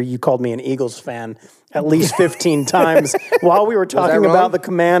after you called me an Eagles fan at least 15 times while we were talking wrong? about the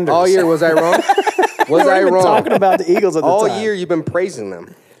Commanders. All year, was I wrong? Was we I weren't even wrong? talking about the Eagles at the All time. year, you've been praising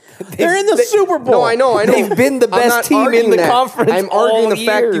them. They're in the Super Bowl. No, I know. They've been the I'm best not team in arguing the that. conference I'm arguing all the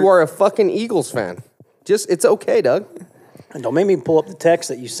fact year. you are a fucking Eagles fan. It's okay, Doug. And don't make me pull up the text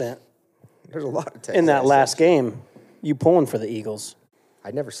that you sent There's a lot of text in that I last game. You pulling for the Eagles.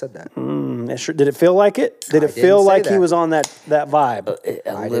 I never said that. Did it feel like it? Did it didn't feel say like he that. was on that vibe A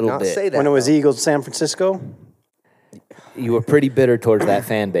I did little not bit. say that. when it was though. Eagles San Francisco? You were pretty bitter towards that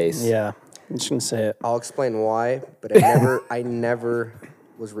fan base. Yeah, I'm just gonna say it. I'll explain why, but I never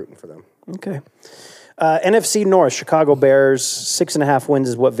was rooting for them. Okay. NFC North, Chicago Bears, 6.5 wins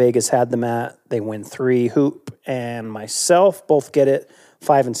is what Vegas had them at. They win 3. Hoop and myself both get it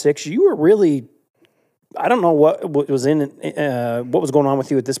 5 and 6. You were really, I don't know what was what was going on with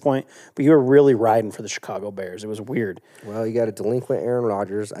you at this point, but you were really riding for the Chicago Bears. It was weird. Well, you got a delinquent Aaron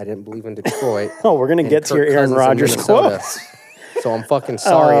Rodgers. I didn't believe in Detroit. Oh, we're gonna and get to your Kirk Aaron Cousins in Rodgers Minnesota. quotes. So I'm fucking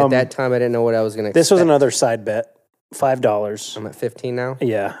sorry. At that time, I didn't know what I was going to This was another side bet, $5. I'm at 15 now.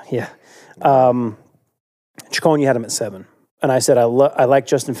 Yeah. Chacon, you had him at 7. And I said, I like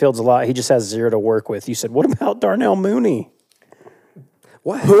Justin Fields a lot. He just has 0 to work with. You said, what about Darnell Mooney?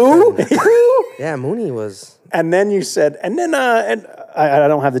 What? Who? Yeah, Mooney was. And then you said, and I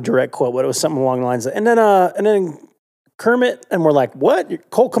don't have the direct quote, but it was something along the lines of, and then Kermit, and we're like, what?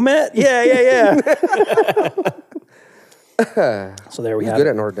 Cole Kmet? Yeah. So there we He's have good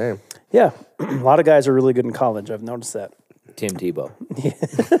it. at Notre Dame. Yeah, a lot of guys are really good in college. I've noticed that. Tim Tebow.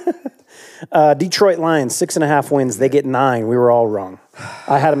 Detroit Lions, 6.5 wins. They get 9. We were all wrong.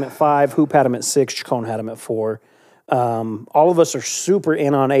 I had them at 5. Hoop had them at 6. Chacon had them at 4. All of us are super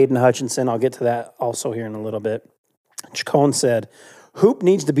in on Aiden Hutchinson. I'll get to that also here in a little bit. Chacon said, Hoop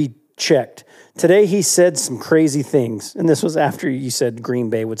needs to be checked. Today he said some crazy things. And this was after you said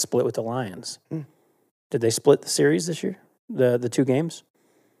Green Bay would split with the Lions. Did they split the series this year? The 2 games?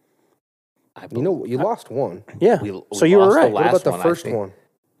 You know, you lost one. Yeah. So you were lost the right. What last about the one, I first think. one?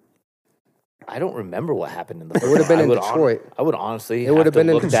 I don't remember what happened in the first. would have been I in would Detroit. I would honestly. It would have been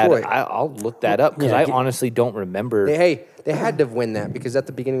in Detroit. I'll look that up because Yeah, I honestly don't remember. They had to win that because at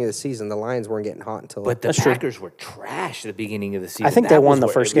the beginning of the season, the Lions weren't getting hot until But the That's true. Packers were trash at the beginning of the season. I think That they won was the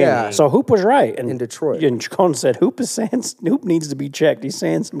what first it game. Yeah. So Hoop was right. And, in Detroit. And Chacon said, Hoop needs to be checked. He's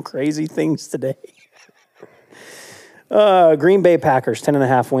saying some crazy things today. Green Bay Packers,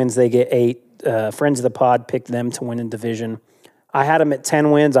 10.5 wins. They get 8. Friends of the pod picked them to win in division. I had them at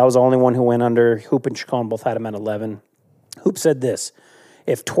 10 wins. I was the only one who went under. Hoop and Chacon both had them at 11. Hoop said this,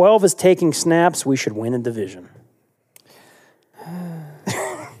 if 12 is taking snaps, we should win in division.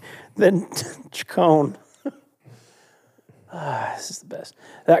 Then Chacon, this is the best.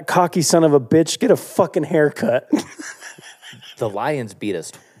 That cocky son of a bitch, get a fucking haircut. The Lions beat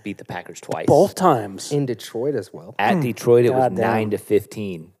the Packers twice. Both times. in Detroit as well. At Detroit, it was Goddamn.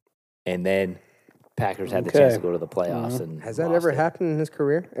 9-15, and then Packers had the Okay. chance to go to the playoffs. And Has that lost ever it. happened in his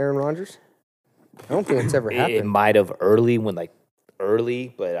career, Aaron Rodgers? I don't think it's ever It happened. might have early,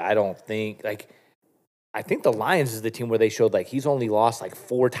 but I don't think I think the Lions is the team where they showed he's only lost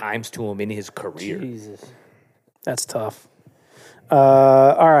 4 times to him in his career. Jesus. That's tough.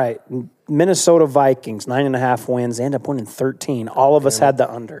 All right. Minnesota Vikings, 9.5 wins. They end up winning 13. All of us had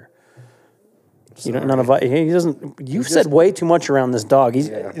the under. You don't, none of he doesn't. You've said way too much around this dog.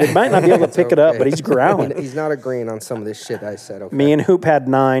 They might not be able to pick it up, but he's growling. He's not agreeing on some of this shit I said. Okay. Me and Hoop had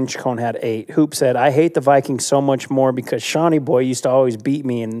 9. Chacon had 8. Hoop said, "I hate the Vikings so much more because Shawnee Boy used to always beat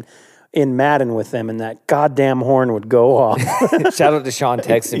me in Madden with them, and that goddamn horn would go off." Shout out to Sean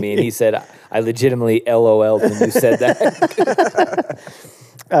texting me, and he said, "I legitimately LOL'd when you said that."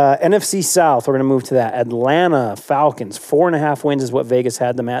 NFC South, we're going to move to that. Atlanta Falcons, 4.5 wins is what Vegas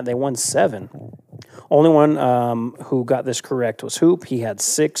had them at. They won 7. Only one who got this correct was Hoop. He had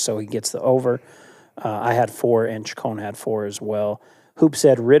 6, so he gets the over. I had 4, and Chacon had 4 as well. Hoop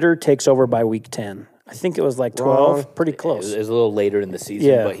said Ritter takes over by week 10. I think it was like 12. Wrong. Pretty close. It was a little later in the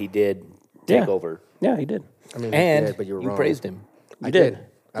season, but he did take over. Yeah, he did. I mean, And did, but you were wrong. praised him. I did.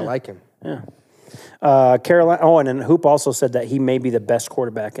 I like him. Carolina. Oh, and then Hoop also said that he may be the best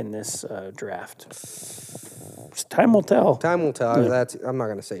quarterback in this draft. Time will tell. Time will tell. I'm not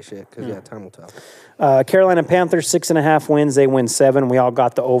going to say shit because, time will tell. Carolina Panthers, 6.5 wins. They win 7. We all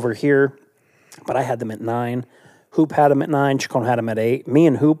got the over here, but I had them at 9. Hoop had them at 9. Chacon had them at 8. Me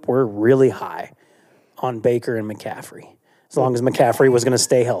and Hoop were really high on Baker and McCaffrey, as long as McCaffrey was going to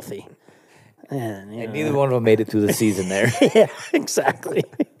stay healthy. And neither one of them made it through the season there. Yeah, exactly.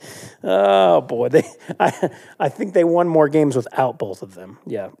 Oh, boy. I think they won more games without both of them.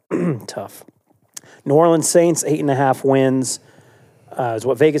 Yeah, tough. New Orleans Saints, 8.5 wins is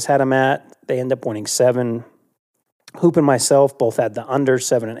what Vegas had them at. They end up winning 7. Hoop and myself both had the under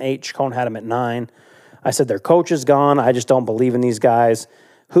 7 and 8. Chacon had them at 9. I said their coach is gone. I just don't believe in these guys.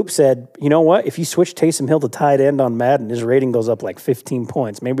 Hoop said, you know what? If you switch Taysom Hill to tight end on Madden, his rating goes up like 15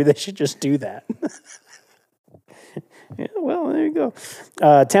 points. Maybe they should just do that. Yeah, well, there you go.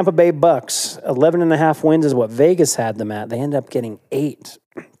 Tampa Bay Bucks, 11.5 wins is what Vegas had them at. They end up getting 8.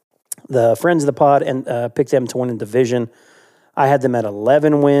 The friends of the pod picked them to win in division. I had them at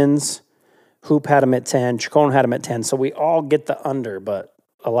 11 wins. Hoop had them at 10. Chacon had them at 10. So we all get the under, but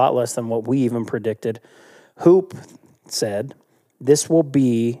a lot less than what we even predicted. Hoop said, this will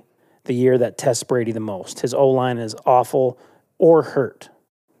be the year that tests Brady the most. His O-line is awful or hurt,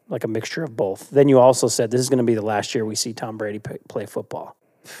 like a mixture of both. Then you also said this is going to be the last year we see Tom Brady play football.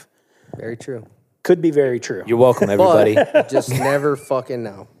 Very true. Could be very true. You're welcome, everybody. Just never fucking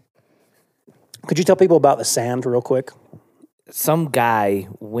know. Could you tell people about the sand real quick? Some guy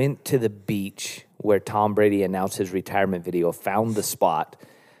went to the beach where Tom Brady announced his retirement video, found the spot,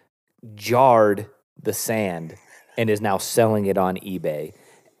 jarred the sand, and is now selling it on eBay.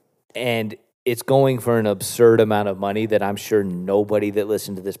 And it's going for an absurd amount of money that I'm sure nobody that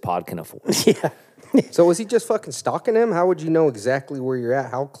listened to this pod can afford. Yeah. So was he just fucking stalking him? How would you know exactly where you're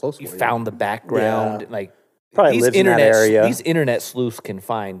at? How close were you? Found the background. Yeah. Like Probably lives in that area. These internet sleuths can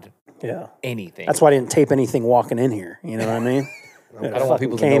find anything. That's why I didn't tape anything walking in here. You know what I mean? I don't want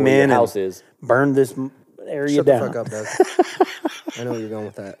people to know where your house is. Burned this area Shut down. the fuck up, Doug. I know where you're going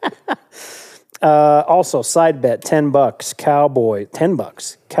with that. Also, side bet, $10. Cowboy,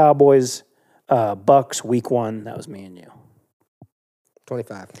 $10. Cowboys, Bucks, week 1. That was me and you.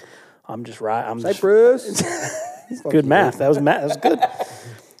 25. I'm just right. I'm Cypress. good math. That was good.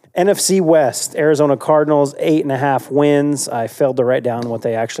 NFC West, Arizona Cardinals, 8.5 wins. I failed to write down what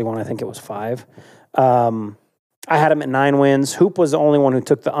they actually won. I think it was 5. I had them at 9 wins. Hoop was the only one who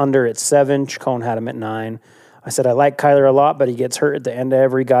took the under at 7. Chacon had him at 9. I said, I like Kyler a lot, but he gets hurt at the end of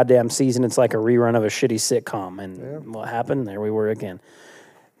every goddamn season. It's like a rerun of a shitty sitcom. And what happened? There we were again.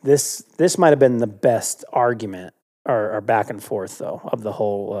 This might have been the best argument or back and forth, though, of the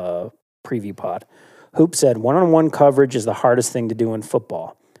whole preview pod. Hoop said, one-on-one coverage is the hardest thing to do in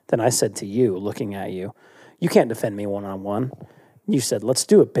football. Then I said to you, looking at you, you can't defend me one-on-one. You said, let's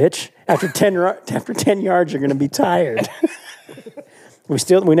do it, bitch. After 10 yards, you're going to be tired.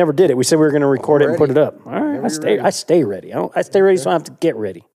 We never did it. We said we were going to record it and put it up. All right, I stay ready. I stay ready so I don't have to get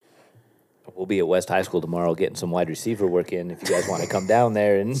ready. We'll be at West High School tomorrow getting some wide receiver work in if you guys want to come down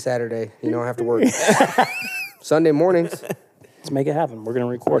there. And Saturday. You don't have to work. Sunday mornings. Let's make it happen. We're going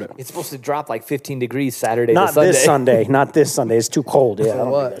to record it. It's supposed to drop like 15 degrees Saturday Not to Sunday. this Sunday. Not this Sunday. It's too cold. Yeah. I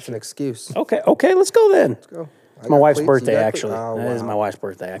don't What? do It's an excuse. Okay, let's go then. Let's go. It's my wife's birthday, actually. That is my wife's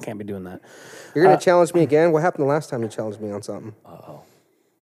birthday. I can't be doing that. You're going to challenge me again? What happened the last time you challenged me on something? Uh-oh.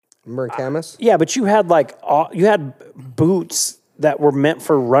 Remember in Camas? Yeah, but you had you had boots that were meant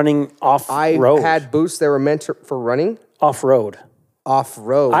for running off-road. I had boots that were meant for running? Off-road.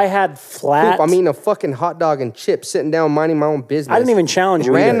 Off-road. I had flat. I'm eating a fucking hot dog and chips, sitting down, minding my own business. I didn't even challenge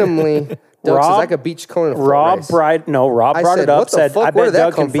you randomly. Doug says I could beat Chacon in a Rob brought it up, said, I bet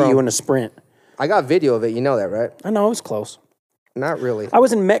Doug can beat you in a sprint. I got video of it. You know that, right? I know, it was close. Not really. I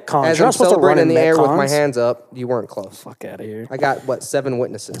was in Metcons. As You're I'm not supposed to run celebrating in the air with my Metcons. hands up, you weren't close. Fuck out of here. I got, 7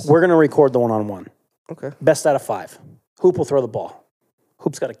 witnesses? We're going to record the one-on-one. Okay. Best out of 5. Hoop will throw the ball.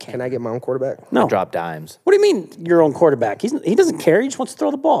 Hoop's got a can. Can I get my own quarterback? No. Drop dimes. What do you mean your own quarterback? He doesn't care. He just wants to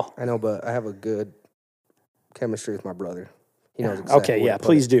throw the ball. I know, but I have a good chemistry with my brother. He knows exactly Okay, where yeah, to put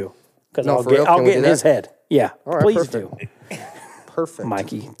please it. do. Because No, I'll for get, real? I'll Can we get do in that? his head. Yeah, All right, please perfect. do. Perfect.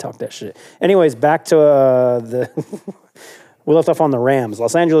 Mikey, talk that shit. Anyways, back to the... We left off on the Rams.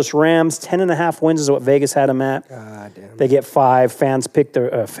 Los Angeles Rams, 10.5 wins is what Vegas had them at. God damn. They get 5. Fans pick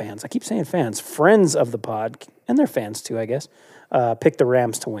their... fans. I keep saying fans. Friends of the pod, and they're fans too, I guess, pick the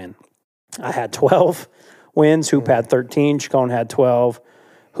Rams to win. I had 12 wins. Hoop had 13. Chacon had 12.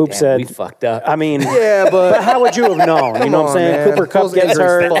 Hoop Damn, said... we fucked up. I mean... Yeah, But how would you have known? You know what I'm on, saying? man. Cooper Kupp Those gets injuries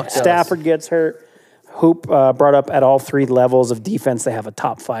hurt. fucked us. Stafford gets hurt. Hoop brought up at all 3 levels of defense, they have a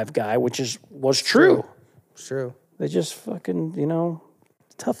top 5 guy, which was true. It's true. They just fucking,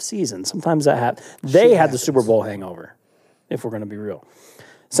 tough season. Sometimes that happens. They had the Super Bowl hangover, if we're going to be real.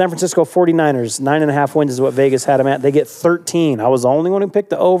 San Francisco 49ers, 9.5 wins is what Vegas had them at. They get 13. I was the only one who picked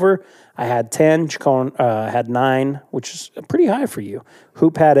the over. I had 10. Chacon had 9, which is pretty high for you.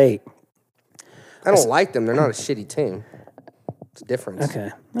 Hoop had 8. I don't like them. They're not a shitty team. It's a difference.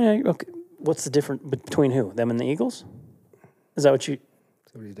 Okay. Yeah, okay. What's the difference between who? Them and the Eagles? Is that what you...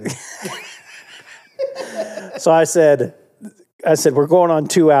 What are you doing? So I said, we're going on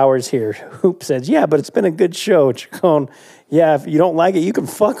 2 hours here. Hoop says, yeah, but it's been a good show. Chacon, yeah, if you don't like it, you can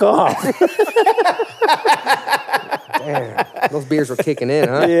fuck off. Damn. Those beers were kicking in,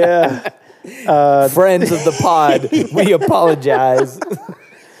 huh? Yeah. Friends of the pod, we apologize.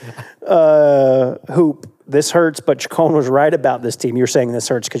 Hoop, this hurts, but Chacon was right about this team. You're saying this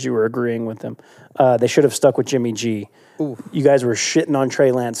hurts because you were agreeing with him. They should have stuck with Jimmy G. You guys were shitting on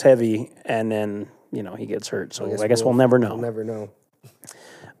Trey Lance heavy, and then, he gets hurt. So I guess we'll never know. We'll never know.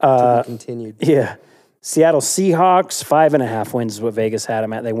 To be continued. Yeah. Seattle Seahawks, 5.5 wins is what Vegas had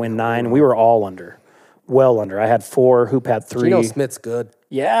them at. They win 9. We were all under. Well under. I had 4. Hoop had 3. Geno Smith's good,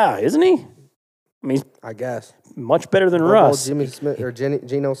 Yeah, isn't he? I mean, he's I guess. much better than What Russ. about Jimmy Smith or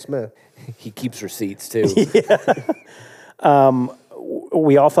Geno Smith? He keeps receipts too.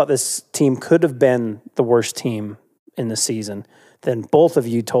 We all thought this team could have been the worst team in the season. Then both of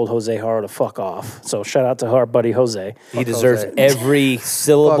you told Jose Haro to fuck off. So shout out to our buddy Jose. He deserves Jose. every Fuck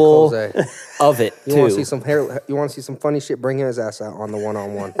syllable Jose. of it You want to too. see some hair? You want to see some funny shit? Bring his ass out on the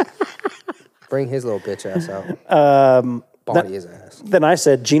one-on-one. Bring his little bitch ass out. Body his ass. Then I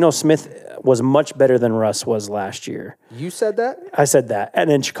said Geno Smith was much better than Russ was last year. You said that? I said that. And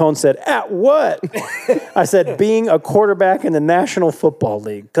then Chacon said, at what? I said, being a quarterback in the National Football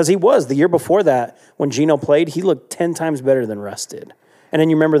League. Because he was. The year before that, when Geno played, he looked 10 times better than Russ did. And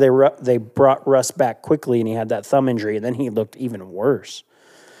then you remember they brought Russ back quickly, and he had that thumb injury, and then he looked even worse.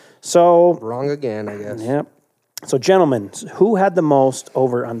 So, Wrong again, I guess. yep. So, gentlemen, who had the most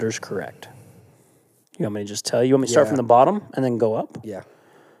over-unders correct? You want me to just tell you? You want me to start Yeah. from the bottom and then go up? Yeah.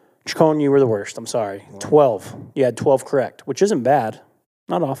 Chacon, you were the worst. I'm sorry. 12. You had 12 correct, which isn't bad.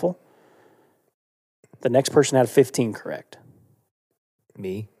 Not awful. The next person had 15 correct.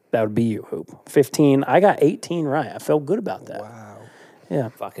 Me, That would be you, Hoop. 15. I got 18 right. I felt good about that. Wow. Yeah.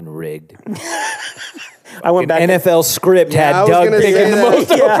 fucking rigged. I went back. NFL script I had was Doug gonna say picking the that.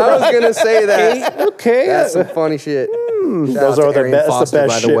 most. I was gonna say that. Okay. That's some funny shit. Those are the best, that's the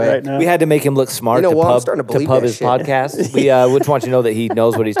best shit right now. We had to make him look smart You know to what? I'm pub, starting to to believe pub that his shit. podcast. We just want you to know that he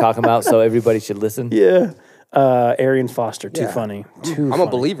knows what he's talking about, so everybody should listen. Yeah. Arian Foster. Too Yeah. funny. Too I'm funny. a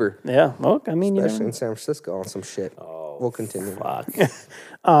believer, Yeah. Well, I mean, you especially know. in San Francisco on some shit. We'll continue.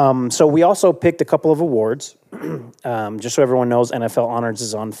 Fuck. So we also picked a couple of awards. Just so everyone knows, NFL Honors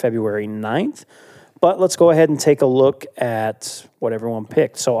is on February 9th. But let's go ahead and take a look at what everyone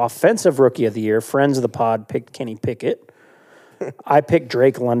picked. So Offensive Rookie of the Year, friends of the pod picked Kenny Pickett. I picked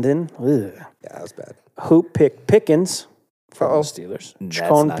Drake London. Ugh. Yeah, that was bad. Hoop picked Pickens from the Steelers. That's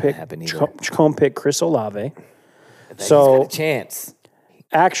Chacon not gonna happen either. Chacon picked Chris Olave. He's So got a chance.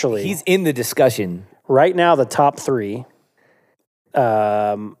 actually, He's in the discussion. right now the top 3. Do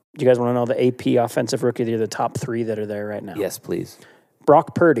you guys want to know the AP Offensive Rookie of the Year, the top 3 that are there right now? Yes, please.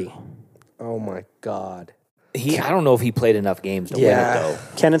 Brock Purdy, Oh my god. I don't know if he played enough games to Yeah. win it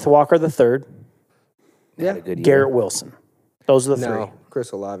Kenneth Walker the third, though. Had a good year. Garrett Wilson. Those are the 3. No,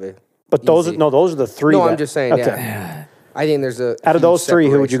 Chris Olave. But those Easy. are the 3. No, that- I'm just saying. Okay. Yeah. I think there's a Out of huge those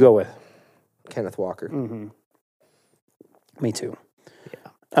 3, who would you separation. go with? Kenneth Walker. Me too.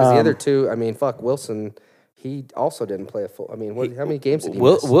 Because the other 2, I mean, fuck Wilson. He also didn't play a full. I mean, how many games did he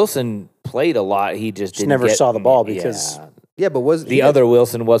miss? Wilson played a lot. He just didn't never get- saw the ball because- Yeah, but was The other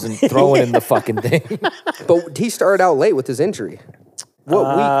Wilson wasn't throwing in the fucking thing. But he started out late with his injury. What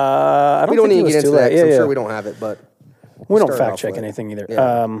week? I We don't don't think need he to was get into too that. late. 'Cause Yeah, I'm yeah. sure we don't have it, but We don't started fact off check late. anything either.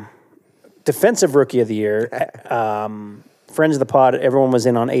 Yeah. Defensive Rookie of the Year. Friends of the pod, everyone was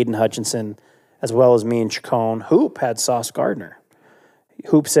in on Aiden Hutchinson, as well as me and Chacon. Hoop had Sauce Gardner.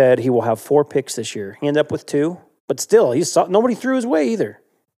 Hoop said he will have 4 picks this year. He ended up with 2, but still, nobody threw his way either.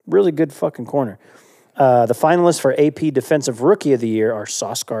 Really good fucking corner. The finalists for AP Defensive Rookie of the Year are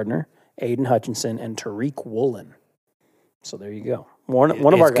Sauce Gardner, Aiden Hutchinson, and Tariq Woolen. So there you go. One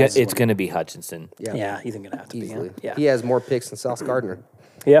of our guys. It's going to be Hutchinson. Yeah, he's going to have to easily. be. Yeah. He has more picks than Sauce Gardner.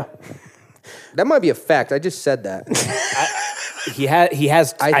 Yeah. That might be a fact. I just said that. He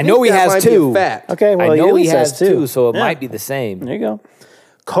has. I think know he that has might be a 2. fact. Okay, well, I know he says has 2. 2, so it Yeah. might be the same. There you go.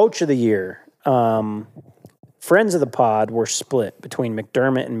 Coach of the Year. Friends of the pod were split between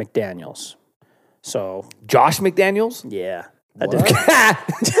McDermott and McDaniels. So, Josh McDaniels? yeah.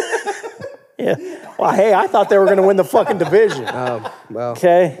 Yeah. Well, hey, I thought they were going to win the fucking division. Well,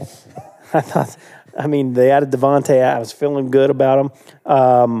 Okay. They added Devontae. I was feeling good about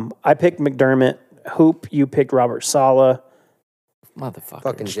him. I picked McDermott. Hoop, you picked Robert Saleh. Motherfucker.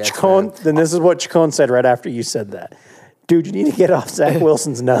 fucking Jets. Chacon, Man. then this is what Chacon said right after you said that. Dude, you need to get off Zach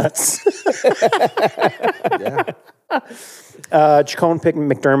Wilson's nuts. Yeah. Chacon picked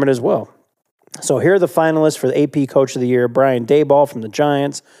McDermott as well. So here are the finalists for the AP Coach of the Year. Brian Daboll from the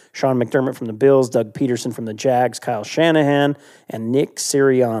Giants, Sean McDermott from the Bills, Doug Peterson from the Jags, Kyle Shanahan, and Nick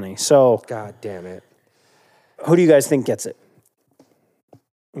Sirianni. So God damn it. who do you guys think gets it?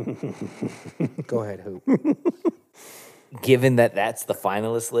 Go ahead, Hoop. Given that that's the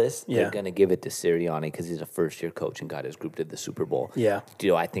finalist list, Yeah. they're going to give it to Sirianni because he's a first-year coach and got his group to the Super Bowl. Yeah.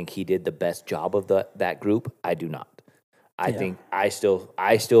 Do I think he did the best job of that group? I do not. I think I still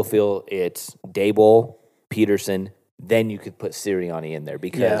feel it's Daboll, Peterson. Then you could put Sirianni in there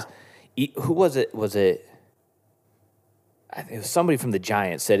because who was it? Was it? I think it was somebody from the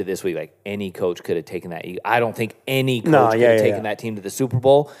Giants said it this week. Like any coach could have taken that. I don't think any coach could have taken that team to the Super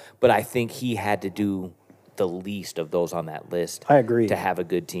Bowl, but I think he had to do the least of those on that list. I agree. To have a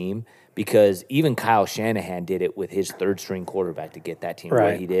good team. Because even Kyle Shanahan did it with his third-string quarterback to get that team where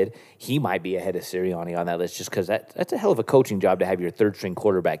Right. he did. He might be ahead of Sirianni on that list just because that's a hell of a coaching job to have your third-string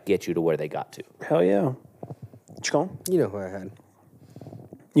quarterback get you to where they got to. Hell yeah. Chacon? You know who I had.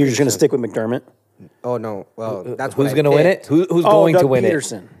 You're just going to stick with McDermott? Oh, no. Well, that's Who's what going to win it? Who's going Doug to win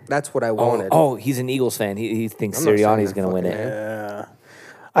Peterson. That's what I wanted. Oh, he's an Eagles fan. He thinks I'm not saying Sirianni's that going to win fucking it. man.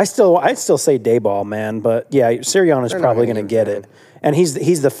 I'd still say Dayball, man, but yeah, Sirianni's not probably gonna going to give get him. it, and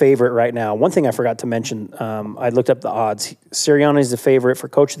he's the favorite right now. One thing I forgot to mention, I looked up the odds. Sirianni's the favorite for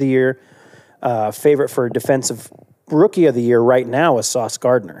Coach of the Year. Favorite for Defensive Rookie of the Year right now is Sauce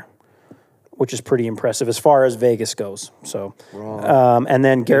Gardner, which is pretty impressive as far as Vegas goes. So, and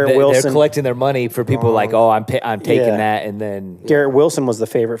then Garrett They're Wilson. collecting their money for people like, oh, I'm taking Yeah. that, and then Garrett Wilson was the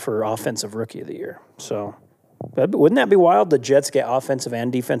favorite for Offensive Rookie of the Year. So, but wouldn't that be wild? The Jets get Offensive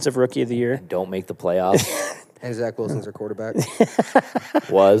and Defensive Rookie of the Year. don't make the playoffs. And Zach Wilson's our quarterback.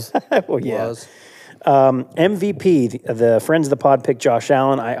 Was. Well, yeah. Was. MVP, the Friends of the Pod picked Josh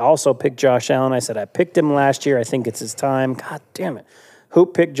Allen. I also picked Josh Allen. I said I picked him last year. I think it's his time. God damn it.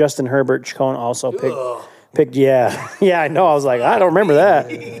 Hoop picked Justin Herbert. Chacon also picked yeah. I know. I was like, I don't remember that.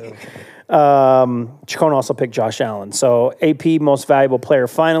 Chacon also picked Josh Allen. So AP Most Valuable Player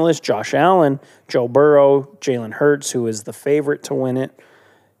finalist, Josh Allen, Joe Burrow, Jalen Hurts, who is the favorite to win it,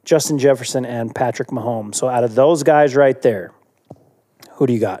 Justin Jefferson, and Patrick Mahomes. So out of those guys right there, who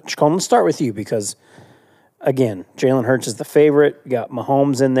do you got? Chacon, let's start with you because, again, Jalen Hurts is the favorite. You got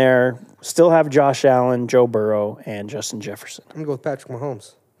Mahomes in there. Still have Josh Allen, Joe Burrow, and Justin Jefferson. I'm going to go with Patrick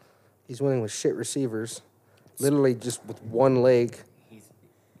Mahomes. He's winning with shit receivers. Literally just with one leg.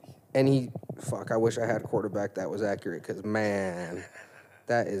 And I wish I had a quarterback that was accurate because, man,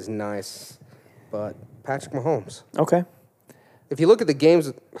 that is nice. But Patrick Mahomes. Okay. If you look at the games,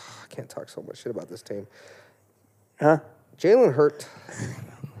 I can't talk so much shit about this team. Huh? Jalen Hurts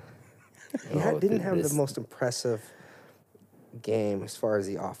didn't have this- the most impressive game as far as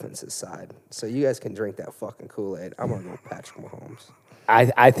the offensive side. So you guys can drink that fucking Kool-Aid. I'm going to go with Patrick Mahomes.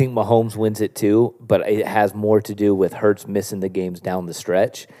 I think Mahomes wins it too, but it has more to do with Hurts missing the games down the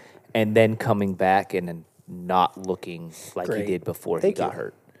stretch and then coming back and not looking like Great. he did before Thank he got you.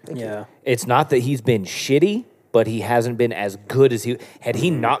 hurt. Yeah. It's not that he's been shitty, but he hasn't been as good as he had. He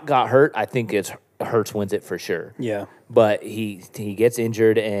not got hurt, I think it's Hurts wins it for sure. Yeah. But he gets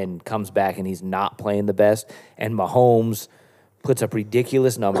injured and comes back and he's not playing the best. And Mahomes puts up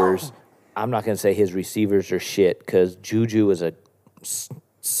ridiculous numbers. I'm not going to say his receivers are shit because Juju is a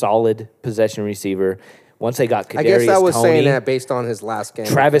solid possession receiver. Once they got Kadarius I guess I was Toney, saying that based on his last game.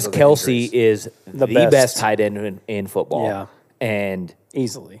 Travis because of the Kelce injuries. is the best. best tight end in football. Yeah. And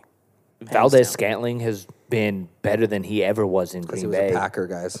Easily. Valdez Scantling has been better than he ever was in He Green was Bay. a Packer,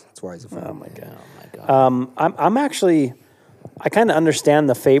 guys. That's why he's a fan. Oh my god! I'm actually, I kind of understand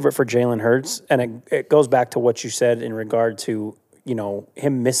the favorite for Jalen Hurts, and it goes back to what you said in regard to,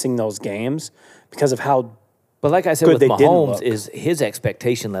 him missing those games because of how, But like I said, good with they didn't Mahomes, look. is his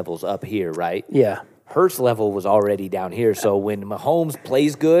expectation levels up here, right? yeah. Hurts level was already down here. So when Mahomes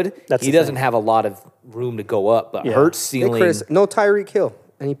plays good, That's he the doesn't thing. have a lot of room to go up. But Yeah. Hurts Hey, ceiling, Chris, no Tyreek Hill,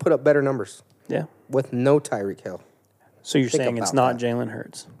 and he put up better numbers Yeah. with no Tyreek Hill. So you're Think saying it's about not that. Jalen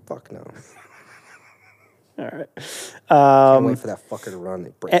Hurts. Fuck no. All right. Can't wait for that fucker to run.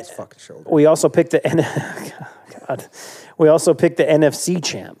 They break his fucking shoulder. We also picked the God. We also picked the NFC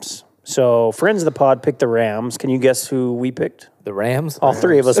champs. So friends of the pod picked the Rams. Can you guess who we picked? the Rams. All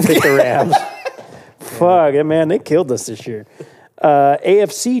three of us picked the Rams. Fuck, man, they killed us this year.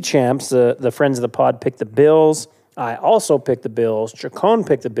 AFC champs, the friends of the pod picked the Bills. I also picked the Bills. Chacon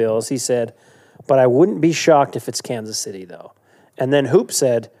picked the Bills. He said, but I wouldn't be shocked if it's Kansas City, though. And then Hoop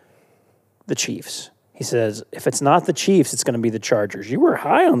said, the Chiefs. He says, if it's not the Chiefs, it's going to be the Chargers. You were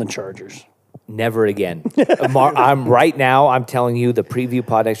high on the Chargers. Never again. I'm right now. I'm telling you, the preview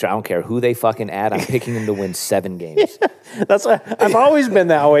pod extra. I don't care who they fucking add. I'm picking them to win 7 games. That's why I've always been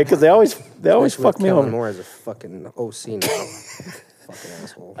that way because they always Especially fuck with me Kellen over. Moore as a fucking OC now. Fucking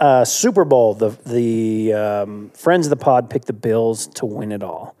asshole. Super Bowl, the friends of the pod picked the Bills to win it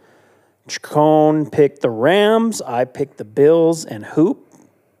all. Chacon picked the Rams. I picked the Bills, and Hoop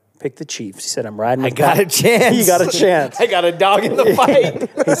picked the Chiefs. He said, "I'm riding." I With got a chance. You got a chance. I got a dog in the fight.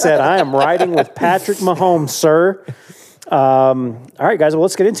 He said, "I am riding with Patrick Mahomes, sir." All right, guys. Well,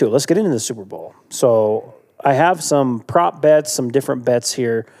 let's get into it. Let's get into the Super Bowl. So I have some prop bets, some different bets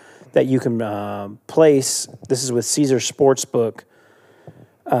here that you can place. This is with Caesar Sportsbook.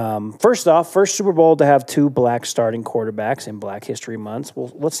 First off, first Super Bowl to have 2 black starting quarterbacks in Black History Month.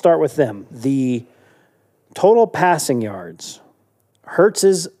 Well, let's start with them. The total passing yards.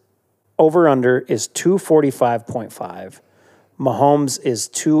 Hurts's over-under is 245.5. Mahomes is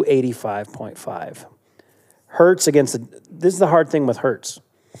 285.5. Hurts against this is the hard thing with Hurts.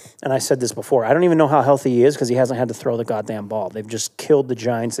 And I said this before. I don't even know how healthy he is because he hasn't had to throw the goddamn ball. They've just killed the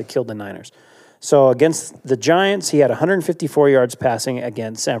Giants. They killed the Niners. So against the Giants, he had 154 yards passing.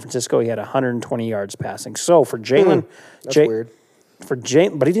 Against San Francisco, he had 120 yards passing. So for Jalen, That's weird.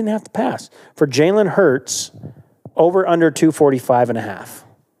 but he didn't have to pass. For Jalen Hurts, over under 245.5.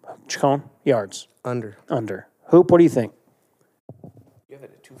 Chacon, yards. Under. Hoop, what do you think? You have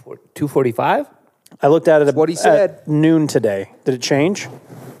it at 245? I looked at it what he said. at noon today. Did it change?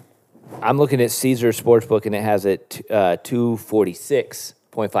 I'm looking at Caesar Sportsbook, and it has it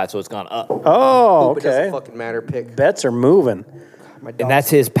 246.5, so it's gone up. Oh, It doesn't okay. fucking matter. Pick. Bets are moving. My dog. And that's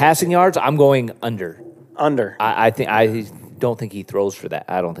his passing yards. I'm going under. Under. I don't think he throws for that.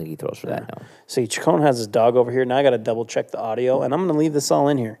 I don't think he throws for that. No. See, Chacon has his dog over here. Now I got to double check the audio, and I'm going to leave this all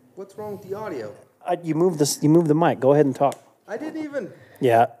in here. What's wrong with the audio? You move this. You move the mic. Go ahead and talk. I didn't even.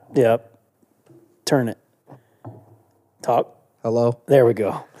 Yeah. Turn it. Talk. Hello. There we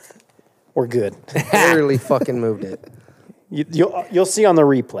go. We're good. Barely fucking moved it. You'll see on the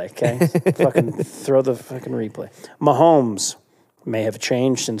replay. Okay. Fucking throw the fucking replay. Mahomes may have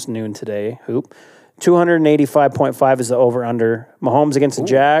changed since noon today. Hoop. 285.5 is the over under. Mahomes against the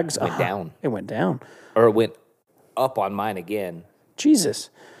Jags. Went down. It went down. Or it went up on mine again. Jesus.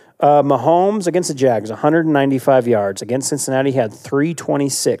 Mahomes against the Jags, 195 yards. Against Cincinnati, he had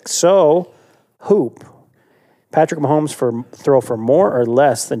 326. So, Hoop, Patrick Mahomes throw for more or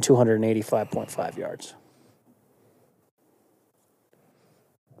less than 285.5 yards?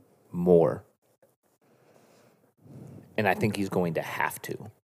 More. And I think he's going to have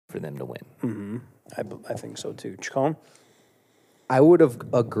to for them to win. I think so too. Chacon? I would have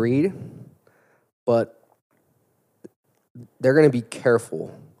agreed, but they're going to be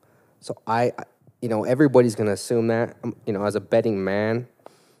careful. So everybody's going to assume that. As a betting man,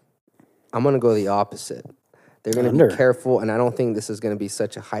 I'm going to go the opposite. They're going to Under. be careful, and I don't think this is going to be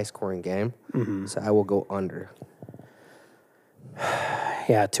such a high-scoring game. So I will go under.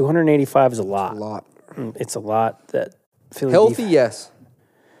 Yeah, 285 is a lot. A lot. It's a lot that Philly Healthy, yes.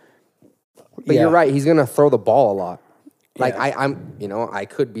 But Yeah. you're right. He's going to throw the ball a lot. Like, Yeah. I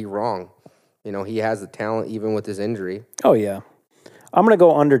could be wrong. He has the talent even with his injury. Oh, yeah. I'm going to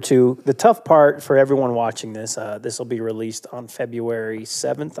go under 2. The tough part for everyone watching this, this will be released on February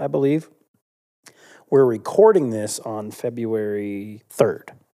 7th, I believe. We're recording this on February 3rd.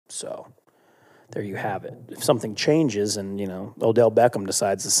 So there you have it. If something changes and, Odell Beckham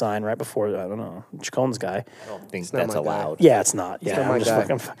decides to sign right before, I don't know, Chacon's guy. I don't think not that's my guy. allowed. Yeah, it's not. Yeah, not my I'm just guy.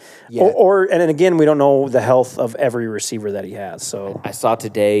 fucking. Yeah. And then again, we don't know the health of every receiver that he has. So I saw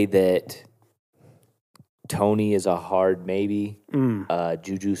today that Tony is a hard maybe.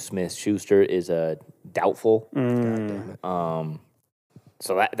 Juju Smith-Schuster is a doubtful.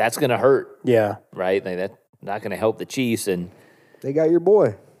 So that's going to hurt, yeah, right? Like, that's not going to help the Chiefs. And They got your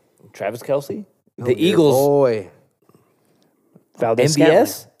boy. Travis Kelce, Oh, the your Eagles, boy. Valdez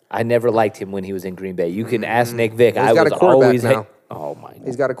MVS. I never liked him when he was in Green Bay. You can ask Nick Vick. He's I got was a quarterback always now. oh my!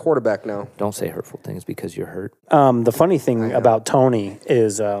 He's got a quarterback now. Don't say hurtful things because you're hurt. The funny thing about Tony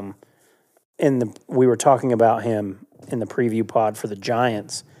is, we were talking about him in the preview pod for the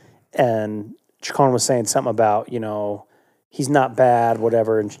Giants, and Chacon was saying something about he's not bad,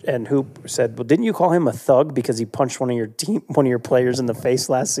 whatever, and Hoop said, "Well, didn't you call him a thug because he punched one of your players in the face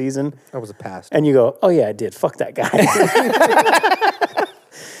last season?" That was a pass. And you go, "Oh yeah, I did. Fuck that guy."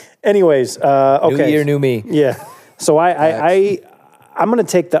 Anyways, okay. New year, new me. Yeah. So I'm going to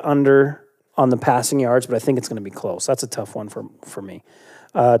take the under on the passing yards, but I think it's going to be close. That's a tough one for me.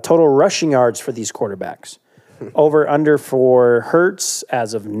 Total rushing yards for these quarterbacks. Over under for Hurts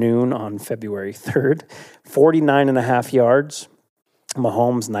as of noon on February 3rd, 49.5 yards.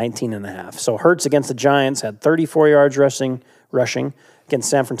 Mahomes 19.5. So Hurts against the Giants had 34 yards rushing. Against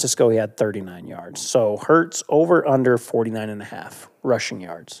San Francisco, he had 39 yards. So Hurts over under 49.5 rushing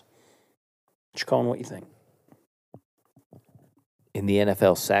yards. Chacon, what you think? In the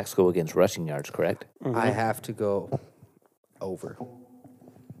NFL, sacks go against rushing yards, correct? I have to go over.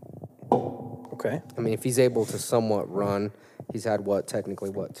 Okay. I mean, if he's able to somewhat run, he's had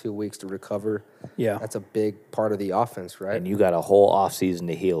technically 2 weeks to recover. Yeah. That's a big part of the offense, right? And you got a whole offseason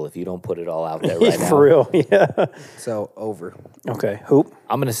to heal if you don't put it all out there right now. For real, yeah. So over. Okay, Hoop.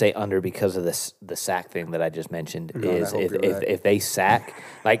 I'm going to say under because of the sack thing that I just mentioned. Is I hope you're right. if they sack,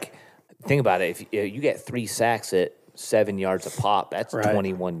 like, think about it. If you get 3 sacks at 7 yards a pop, that's Right.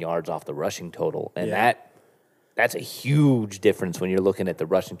 21 yards off the rushing total, and Yeah. that's a huge difference when you're looking at the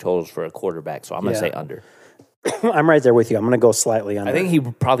rushing totals for a quarterback. So I'm going to Yeah. say under. I'm right there with you. I'm going to go slightly under. I think he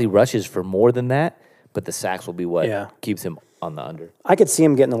probably rushes for more than that, but the sacks will be what Yeah. keeps him on the under. I could see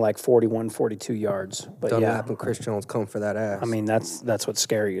him getting to like 41, 42 yards. But Dunlap and Chris Jones come for that ass. I mean, that's what's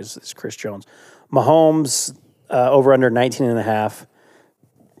scary is Chris Jones. Mahomes, over under 19.5.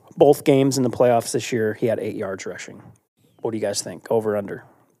 Both games in the playoffs this year, he had 8 yards rushing. What do you guys think? Over, under?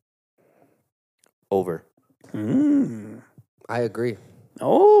 Over. I agree.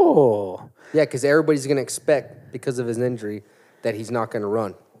 Oh. Yeah, because everybody's going to expect, because of his injury, that he's not going to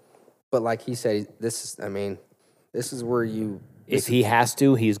run. But like he said, this is where you... If he has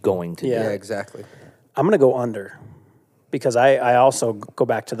to, he's going to. Yeah. Yeah, exactly. I'm going to go under because I also go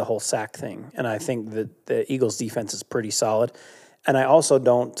back to the whole sack thing. And I think that the Eagles' defense is pretty solid. And I also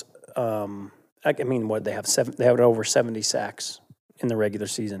don't... what they have they have over 70 sacks in the regular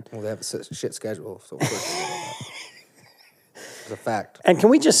season. Well, they have a shit schedule, so of course they know that. It's a fact. And can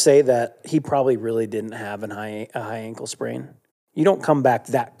we just say that he probably really didn't have a high ankle sprain? You don't come back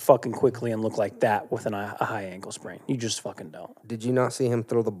that fucking quickly and look like that with a high ankle sprain. You just fucking don't. Did you not see him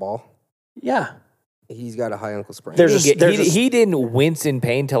throw the ball? Yeah, He's got a high ankle sprain. He didn't wince in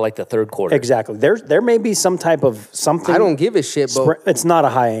pain till like the third quarter. exactly. There may be some type of something. I don't give a shit, but It's not a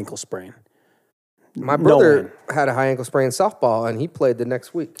high ankle sprain. my no brother had a high ankle sprain in softball, and he played the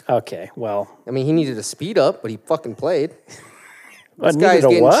next week. Okay, well, I mean, he needed to speed up, but he fucking played. This needed guy's a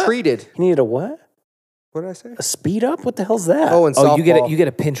getting what? treated. He needed a what? What did I say? A speed up? What the hell's that? Oh, in Oh, softball. you get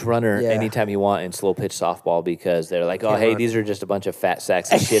a pinch runner Yeah. anytime you want in slow pitch softball because they're like, oh, Can't hey, run. these are just a bunch of fat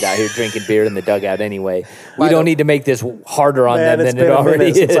sacks of shit out here drinking beer in the dugout anyway. We By don't the- need to make this harder on Man, them it's than it been a already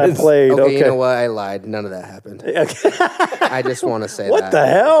minute since I is. played. Okay, Okay, you know what? I lied. None of that happened. I just want to say What that. the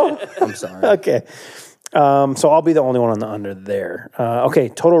hell? I'm sorry. Okay. So I'll be the only one on the under there. Okay,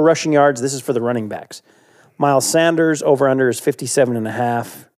 total rushing yards. This is for the running backs. Miles Sanders, over-under is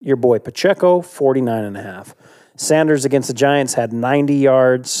 57.5. Your boy Pacheco, 49.5. Sanders against the Giants had 90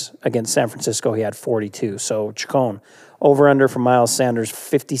 yards. Against San Francisco, he had 42. So Chacon, over-under for Miles Sanders,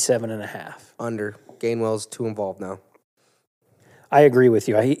 57.5. Under. Gainwell's too involved now. I agree with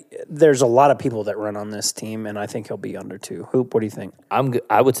you. There's a lot of people that run on this team, and I think he'll be under too. Hoop, what do you think?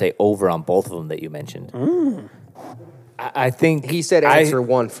 I would say over on both of them that you mentioned. I think He said answer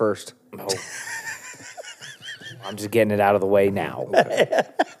one first. I'm just getting it out of the way now.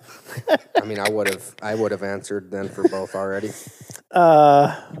 I mean, I would have answered then for both already.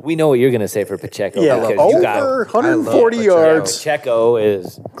 We know what you're going to say for Pacheco. Yeah, because you got over I love 140 Pacheco. yards. Pacheco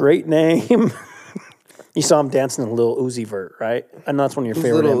is Great name. You saw him dancing in Lil Uzi Vert, right? I know that's one of your Who's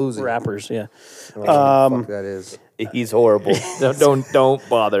favorite Lil Uzi? rappers. Yeah. Fuck that is. He's horrible. don't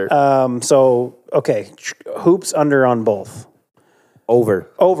bother. So okay, hoops under on both.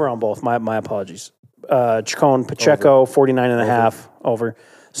 Over. Over on both. My apologies. Chacon Pacheco 49.5 over.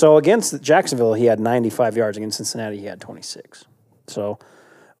 So against Jacksonville, he had 95 yards. Against Cincinnati, he had 26. So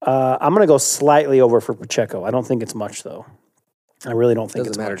I'm going to go slightly over for Pacheco. I don't think it's much though. I really don't think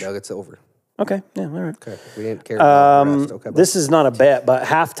Doesn't it's matter, much. Doug. It's over. Okay. Yeah. All right. Okay. We didn't care about the rest. Okay. This is not a bet, but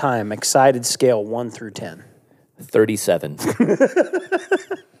halftime excited scale 1 through 10. 37.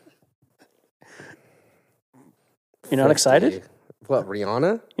 You're not excited? What,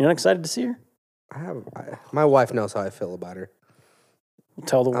 Rihanna? You're not excited to see her? My wife knows how I feel about her.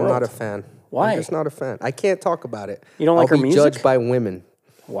 Tell the world. I'm not a fan. Why? I'm just not a fan. I can't talk about it. You don't like I'll her be music? judged by women.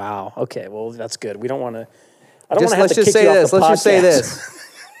 Wow. Okay. Well, that's good. We don't want to. I don't want Just to have let's to just kick say you off this. the Let's just say podcast. this.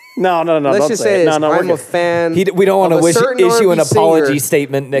 No. Let's don't just say say it. this. No, we're I'm a good. fan. We don't want of a to certain issue an R&B apology singer.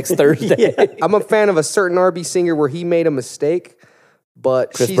 statement next Thursday. I'm a fan of a certain R&B singer where he made a mistake,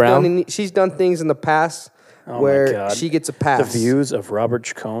 but Chris Brown? she's done things in the past Oh my where God. she gets a pass. The views of Robert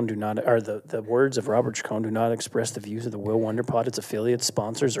Chacon do not, or the words of Robert Chacon do not express the views of the Will Wonder Pod, its affiliates,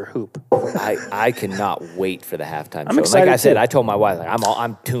 sponsors, or Hoop. I cannot wait for the halftime show. Like excited I said, too. I told my wife, like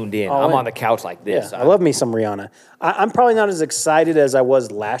I'm tuned in. I'm in. on the couch like this. I love me some Rihanna. I'm probably not as excited as I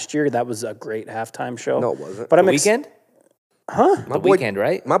was last year. That was a great halftime show. No, it wasn't. But I'm The Weekend? The Weekend,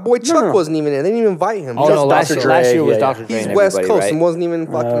 right? My boy Chuck wasn't even in. They didn't even invite him. Oh, no, last Dr. year, Dre, last year was yeah, Dr. Dre He's and West everybody, Coast right? and wasn't even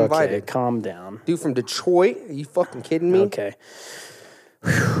fucking Okay, invited. calm down. Dude from Detroit? Are you fucking kidding me? Okay.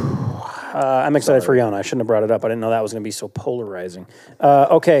 I'm excited for Rihanna. I shouldn't have brought it up. I didn't know that was going to be so polarizing.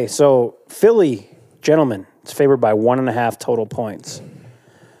 Okay, so Philly, gentlemen, it's favored by 1.5 total points.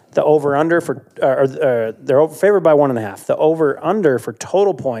 The over-under for they're favored by 1.5. The over-under for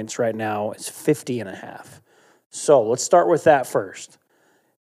total points right now is 50.5. So let's start with that first.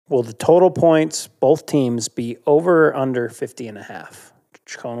 Will the total points, both teams, be over or under 50.5?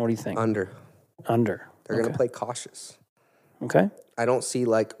 Chacon, what do you think? Under. Under. They're going to play cautious. Okay. I don't see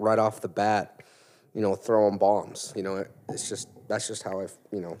like right off the bat, throwing bombs. That's just how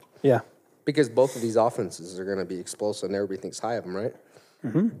Yeah. because both of these offenses are going to be explosive and everybody thinks high of them, right?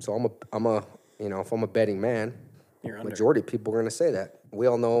 Mm-hmm. So if I'm a betting man, You're under. majority of people are going to say that. We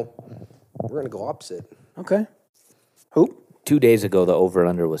all know we're going to go opposite. Okay. Hoop? 2 days ago, the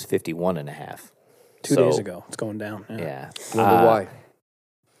over-under was 51.5. 2 days ago. It's going down. Yeah. Wonder why?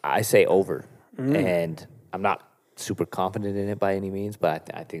 I say over. And I'm not super confident in it by any means, but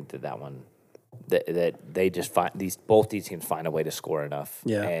I think that one, that they just find both these teams find a way to score enough.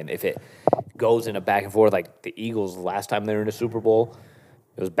 Yeah. And if it goes in a back and forth, like the Eagles last time they were in the Super Bowl,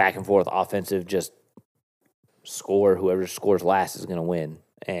 it was back and forth offensive, just score. Whoever scores last is going to win.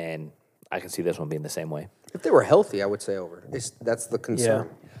 And I can see this one being the same way. If they were healthy, I would say over. That's the concern.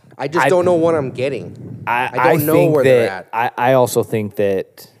 I just don't know what I'm getting. I don't know think where they're at. I also think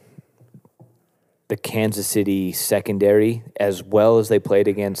that the Kansas City secondary, as well as they played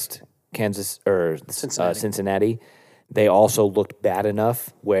against Cincinnati, they also looked bad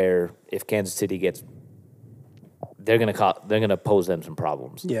enough where if Kansas City gets, they're gonna pose them some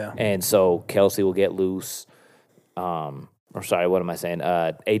problems. Yeah. And so Kelsey will get loose. AJ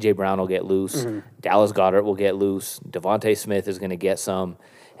Brown will get loose. Mm-hmm. Dallas Goedert will get loose. Devontae Smith is going to get some.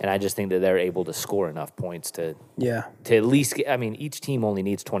 And I just think that they're able to score enough points to at least get, each team only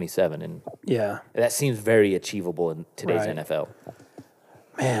needs 27. And that seems very achievable in today's NFL.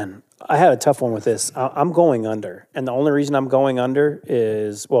 Man, I had a tough one with this. I'm going under. And the only reason I'm going under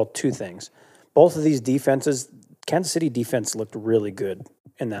is, two things. Both of these defenses, Kansas City defense looked really good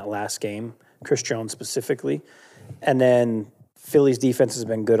in that last game, Chris Jones specifically. And then Philly's defense has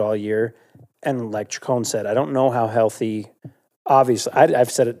been good all year. And like Chacon said, I don't know how healthy, obviously,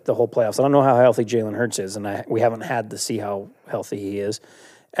 I've said it the whole playoffs, I don't know how healthy Jalen Hurts is, and we haven't had to see how healthy he is.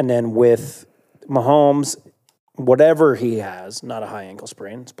 And then with Mahomes, whatever he has, not a high ankle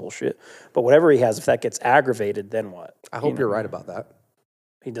sprain, it's bullshit, but whatever he has, if that gets aggravated, then what? I hope you're right about that.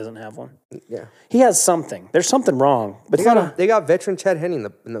 He doesn't have one? Yeah. He has something. There's something wrong. But They got veteran Chad Henne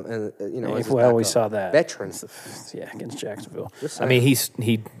as his we backup. saw that. Veterans. Yeah, against Jacksonville. He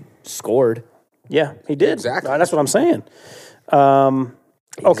scored. Yeah, he did. Exactly. That's what I'm saying.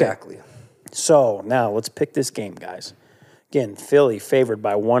 Exactly. So now let's pick this game, guys. Again, Philly favored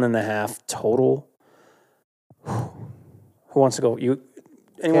by 1.5 total. Who wants to go? You?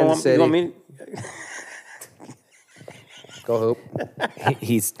 Anyone Kansas City. you want me? Go Hoop.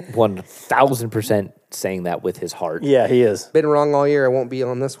 He's 1,000% saying that with his heart. Yeah, he is. Been wrong all year. I won't be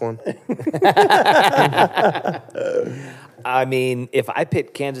on this one. I mean, if I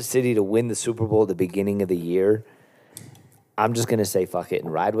picked Kansas City to win the Super Bowl at the beginning of the year, I'm just going to say fuck it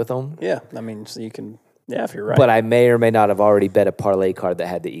and ride with them. Yeah, I mean, so you can. Yeah, if you're right. But I may or may not have already bet a parlay card that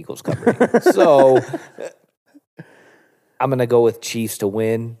had the Eagles covering. So I'm going to go with Chiefs to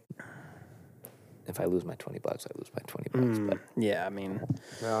win. If I lose my $20, I lose my $20. But yeah, I mean,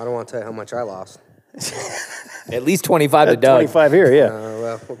 No, I don't want to tell you how much I lost. at least 25 to Doug. 25 here, yeah.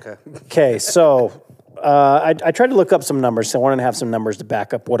 Well, okay. Okay, so I tried to look up some numbers. So I wanted to have some numbers to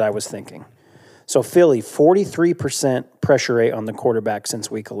back up what I was thinking. So Philly, 43% pressure rate on the quarterback since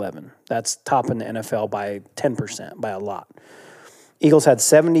week 11. That's top in the NFL by 10%, by a lot. Eagles had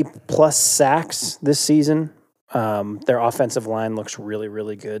 70-plus sacks this season. Their offensive line looks really,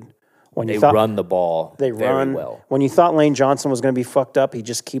 really good. When They you thought, run the ball They very run well. When you thought Lane Johnson was going to be fucked up, he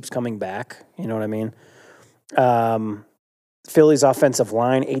just keeps coming back. You know what I mean? Philly's offensive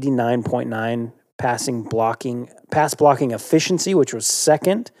line, 89.9 pass blocking efficiency, which was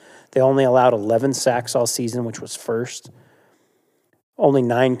second. They only allowed 11 sacks all season, which was first. Only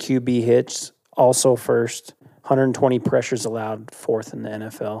 9 QB hits, also first. 120 pressures allowed, fourth in the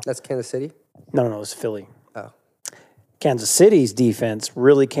NFL. That's Kansas City? No, it was Philly. Oh. Kansas City's defense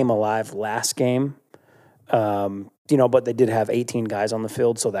really came alive last game. But they did have 18 guys on the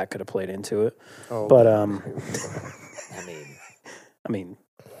field, so that could have played into it. Oh. But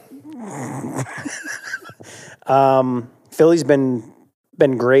Philly's been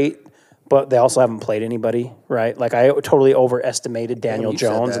great, but they also haven't played anybody, right? Like I totally overestimated Daniel you said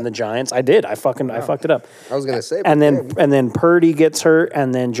Jones that. and the Giants. I did. I fucked it up. I was going to say. And but then Purdy gets hurt,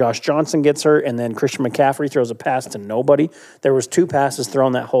 and then Josh Johnson gets hurt, and then Christian McCaffrey throws a pass to nobody. There was 2 passes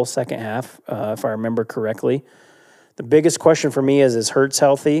thrown that whole second half, if I remember correctly. The biggest question for me is Hurts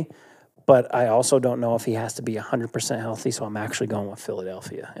healthy? But I also don't know if he has to be 100% healthy, so I'm actually going with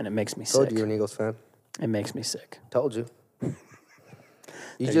Philadelphia, and it makes me Told sick. you you're an Eagles fan. It makes me sick. Told you. You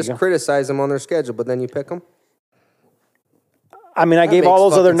There just you go. criticize them on their schedule, but then you pick them. I mean, I gave makes all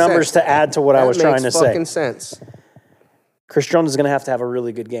those other fucking numbers sense. to add to what I was trying to That makes say. fucking sense. Chris Jones is going to have a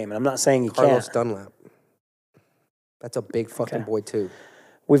really good game, and I'm not saying he Carlos can't. Dunlap. That's a big fucking Okay. boy, too.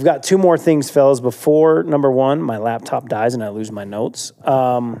 We've got 2 more things, fellas. Before number 1, my laptop dies and I lose my notes.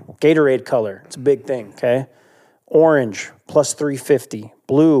 Gatorade color. It's a big thing, okay? Orange, plus 350.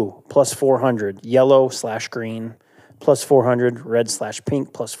 Blue, plus 400. Yellow/green, plus 400.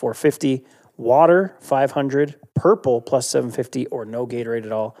 Red/pink, plus 450. Water, 500. Purple, plus 750. Or no Gatorade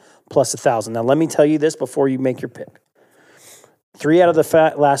at all, plus 1,000. Now, let me tell you this before you make your pick. 3 out of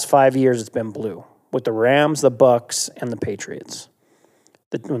the last 5 years, it's been blue. With the Rams, the Bucks, and the Patriots.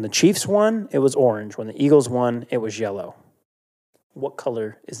 When the Chiefs won, it was orange. When the Eagles won, it was yellow. What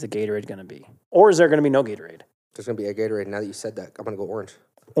color is the Gatorade going to be? Or is there going to be no Gatorade? There's going to be a Gatorade. Now that you said that, I'm going to go orange.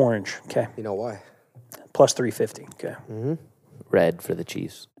 Orange, okay. You know why? Plus 350, okay. Red for the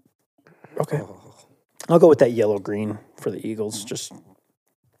Chiefs. Okay. I'll go with that yellow-green for the Eagles. Just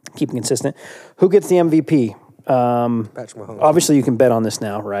keep it consistent. Who gets the MVP? Patrick Mahomes. Obviously, you can bet on this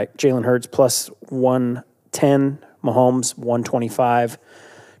now, right? Jalen Hurts plus 110. Mahomes, 125.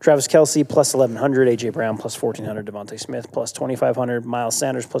 Travis Kelce, plus 1,100. A.J. Brown, plus 1,400. Devontae Smith, plus 2,500. Miles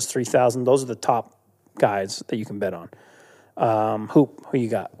Sanders, plus 3,000. Those are the top guys that you can bet on. Who you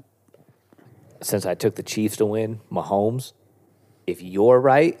got? Since I took the Chiefs to win, Mahomes, if you're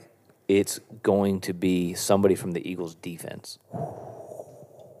right, it's going to be somebody from the Eagles' defense.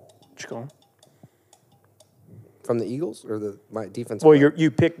 What you going? From the Eagles or my defense? Well, you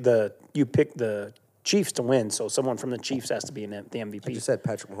picked the Chiefs to win, so someone from the Chiefs has to be the MVP. You said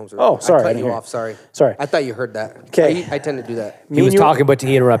Patrick Mahomes. Oh, sorry, I I cut didn't you hear. off. Sorry. Sorry. I thought you heard that. 'Kay. I tend to do that. He was talking, but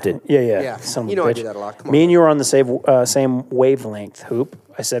he interrupted. Yeah. Yeah. Son of You a know I bitch. do that a lot. Come on, Me and man. you were on the same wavelength, Hoop.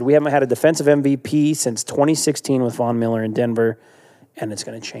 I said we haven't had a defensive MVP since 2016 with Von Miller in Denver, and it's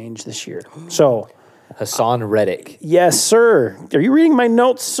going to change this year. So, Hassan Reddick. yes, sir. Are you reading my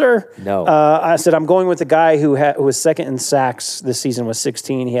notes, sir? No. I said I'm going with the guy who was second in sacks this season with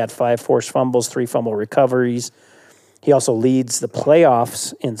 16. He had 5 forced fumbles, 3 fumble recoveries. He also leads the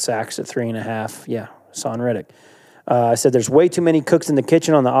playoffs in sacks at 3.5. Yeah, Hassan Reddick. I said there's way too many cooks in the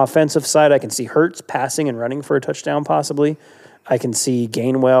kitchen on the offensive side. I can see Hurts passing and running for a touchdown possibly. I can see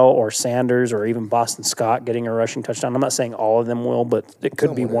Gainwell or Sanders or even Boston Scott getting a rushing touchdown. I'm not saying all of them will, but it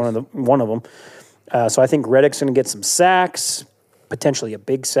could be one of them. So I think Reddick's going to get some sacks, potentially a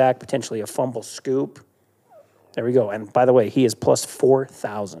big sack, potentially a fumble scoop. There we go. And by the way, he is plus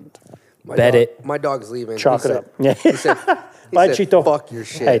 4,000. Bet it. My dog's leaving. Chalk He it said- up. Yeah. He said, Bye, said, Chito. fuck your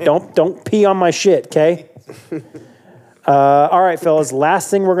shit. Hey, don't pee on my shit, okay? All right, fellas.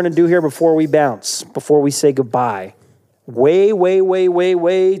 Last thing we're going to do here before we bounce, before we say goodbye. Way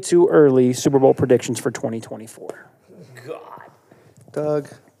too early Super Bowl predictions for 2024. God. Doug.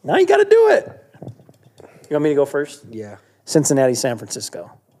 Now you got to do it. You want me to go first? Yeah. Cincinnati, San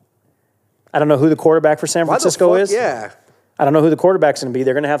Francisco. I don't know who the quarterback for San Why the Francisco fuck? is. Yeah. I don't know who the quarterback's going to be.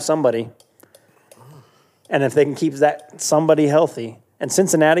 They're going to have somebody. And if they can keep that somebody healthy. And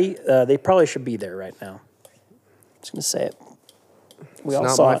Cincinnati, they probably should be there right now. Just going to say it. We all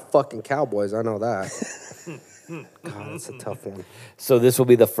It's saw not my it. fucking Cowboys. I know that. God, that's a tough one. So this will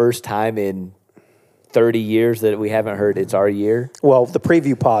be the first time in 30 years that we haven't heard it's our year. Well, the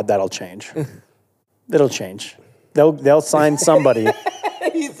preview pod, that'll change. It'll change. They'll sign somebody.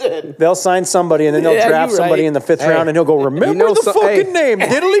 They'll sign somebody, and then they'll Yeah, draft you're somebody right. in the fifth round, and he'll go, remember You know the so- fucking hey. name,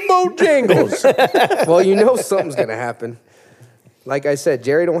 Diddly Bojangles. Well, you know something's going to happen. Like I said,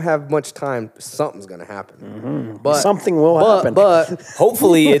 Jerry don't have much time. Something's going to happen. But Something will happen. But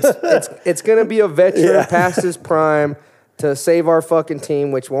Hopefully it's it's going to be a veteran Yeah. past his prime to save our fucking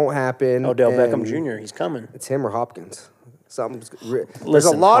team, which won't happen. Odell Beckham And Jr., he's coming. It's him or Hopkins. There's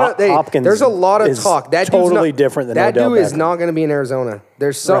Listen, a lot of Hopkins there's a lot of is talk. That totally dude's not, different than that Odell dude is Beckham. not going to be in Arizona.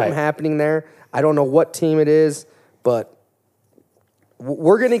 There's something Right. happening there. I don't know what team it is, but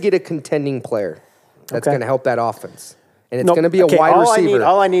we're going to get a contending player that's Okay. going to help that offense, and it's Nope. going to be a Okay, wide all receiver.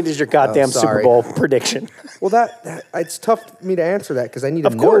 all I need is your goddamn Super sorry. Bowl prediction. Well, that it's tough for me to answer that because I need to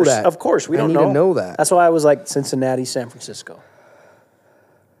Of know course, that. of course, we I don't need know. to know that. That's why I was like Cincinnati, San Francisco.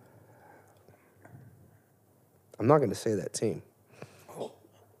 I'm not going to say that team.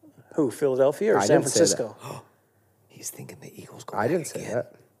 Who, Philadelphia or I San didn't say that. Francisco? he's thinking the Eagles go I back didn't say again.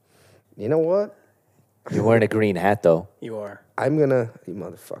 that. You know what? You're wearing a green hat though. You are. I'm gonna, you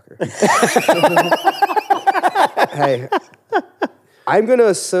motherfucker. Hey, I'm gonna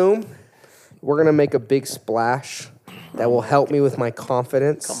assume we're gonna make a big splash that will help me with my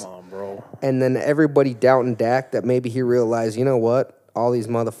confidence. Come on, bro. And then everybody doubting Dak, that maybe he realized, you know what? All these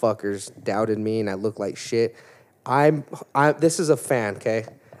motherfuckers doubted me and I look like shit. This is a fan, okay?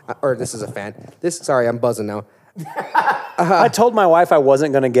 Or this is a fan. Sorry, I'm buzzing now. I told my wife I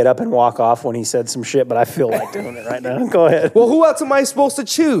wasn't going to get up and walk off when he said some shit, but I feel like doing it right now. Go ahead. Well, who else am I supposed to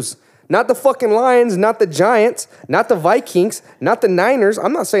choose? Not the fucking Lions, not the Giants, not the Vikings, not the Niners.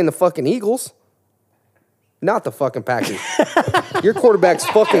 I'm not saying the fucking Eagles. Not the fucking Packers. Your quarterback's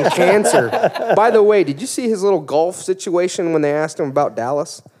fucking cancer. By the way, did you see his little golf situation when they asked him about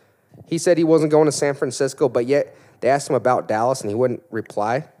Dallas? He said he wasn't going to San Francisco, but yet they asked him about Dallas and he wouldn't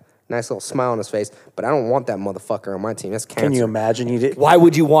reply. Nice little smile on his face. But I don't want that motherfucker on my team. That's cancer. Can you imagine? Why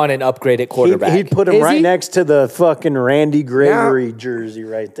would you want an upgraded quarterback? He'd put him Is right he? next to the fucking Randy Gregory jersey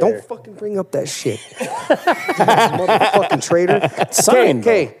right there. Don't fucking bring up that shit. You motherfucking traitor. Signed,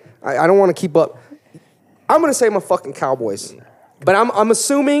 Okay, I don't want to keep up. I'm going to say my fucking Cowboys. But I'm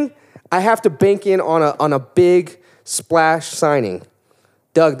assuming I have to bank in on a big splash signing.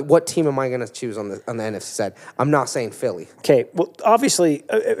 Doug, what team am I going to choose on the NFC side? I'm not saying Philly. Okay, well, obviously,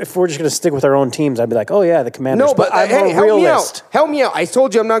 if we're just going to stick with our own teams, I'd be like, oh, yeah, the Commanders. No, but I'm hey, a help me realist. out. Help me out. I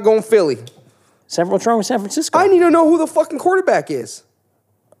told you I'm not going Philly. What's wrong with San Francisco? I need to know who the fucking quarterback is.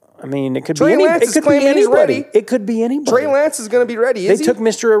 I mean, it could Trey be Lance it is could be claiming he's anybody. ready. It could be anybody. Trey Lance is going to be ready, They is he? took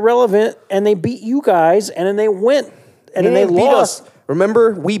Mr. Irrelevant, and they beat you guys, and then they went, and then they beat lost. us.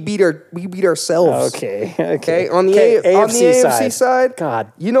 Remember, we beat ourselves. Okay. Okay, on the Okay, AFC side.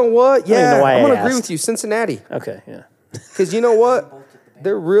 God. You know what? even Yeah, know why I'm I going to agree asked. with you, Cincinnati. Okay, yeah. Because you know what?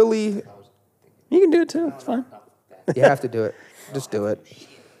 They're really, You can do it too. It's fine. you have to do it. Just do it.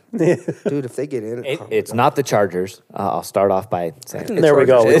 Dude, if they get in, It's not the Chargers. I'll start off by saying There we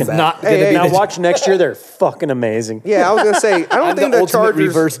go. We it's can- not Hey, going to hey, be Now the watch next year. They're fucking amazing. yeah, I was going to say, I don't I'm think the the ultimate Chargers,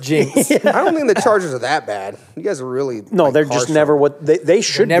 reverse jinx. I don't think the Chargers are that bad. You guys are really No, like, they're harsh just on never them. what they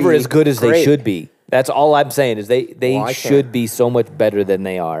should Never be as good as they great. should be. That's all I'm saying is they Well, I should can't. be so much better than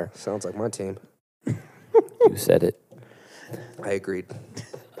they are. Sounds like my team. You said it. I agreed.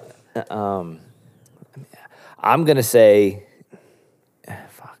 I'm gonna say,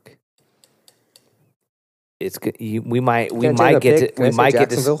 fuck. It's we might Can I take a pick? Can I say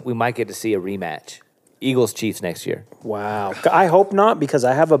Jacksonville? we might get to see a rematch. Eagles Chiefs next year. Wow. I hope not, because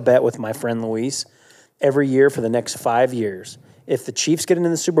I have a bet with my friend Luis every year for the next 5 years. If the Chiefs get into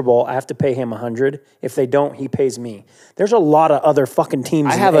the Super Bowl, I have to pay him $100. If they don't, he pays me. There's a lot of other fucking teams.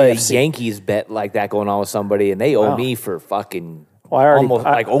 I in have the a AFC. Yankees bet like that going on with somebody, and they owe Wow. me for fucking Well, I already- almost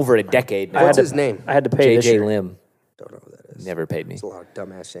I- like over a decade now. What's his name? I had to pay this JJ year. Lim Don't know who that is. never paid me. It's a lot of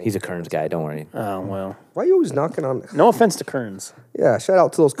dumbass shit. He's a Kearns guy. Don't worry. Oh well. Why are you always knocking on? No offense to Kearns. Yeah, shout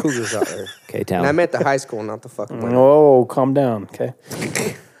out to those Cougars out there. K-Town. And I meant the high school, not the fucking women. Oh, calm down. Okay.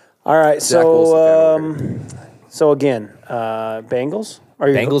 All right. Zach Wilson fan So again, Bengals. Are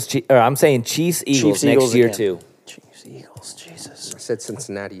you Bengals. I'm saying Chiefs Eagles Chiefs, next Eagles year again. too. Chiefs, Eagles. Jesus. I said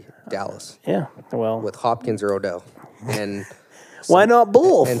Cincinnati, Dallas, Yeah. Well. with Hopkins or Odell. And Why not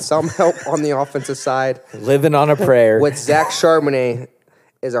both? and some help on the offensive side. Living on a prayer. With Zach Charbonnet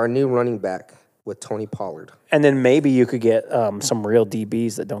as our new running back with Tony Pollard. And then maybe you could get some real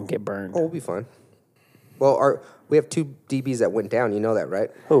DBs that don't get burned. Oh, we'll be fine. Well, we have 2 DBs that went down. You know that, right?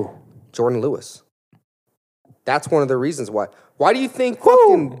 Who? Jordan Lewis. That's one of the reasons why. Why do you think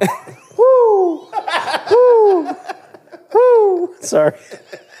fucking... Sorry.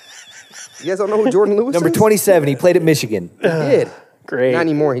 You guys don't know who Jordan Lewis Number is? 27. He played at Michigan. He did. Great. Not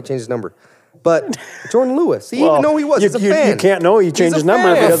anymore. He changed his number. But Jordan Lewis, he Well, even know who he was. He's a fan. You can't know he changed his number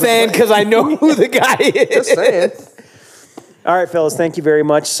if he I'm a doesn't fan play. because I know who the guy is. Just saying. All right, fellas, thank you very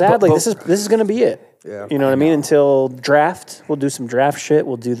much. Sadly, this is going to be it. Yeah. You know what I mean? Until draft. We'll do some draft shit.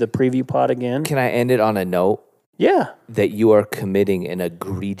 We'll do the preview pod again. Can I end it on a note Yeah. that you are committing an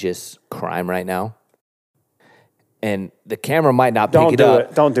egregious crime right now? And the camera might not pick Don't it do up.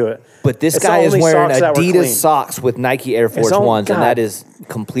 it. Don't do it. But this It's the guy is only wearing socks that were clean. Adidas socks with Nike Air Force only- Ones, and God. that is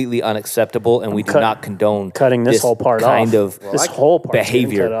completely unacceptable, and we do not condone Cutting this whole part kind off. of This whole part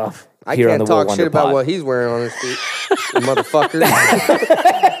behavior cut off. I here on can't the Will talk Wonder shit about Pod. what he's wearing on his feet. You motherfucker.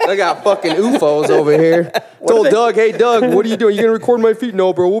 I got fucking UFOs over here. Told Doug, hey, Doug, what are you doing? You going to record my feet?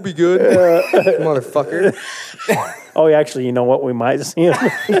 No, bro, we'll be good. Motherfucker. Oh, yeah, actually, you know what? We might see him.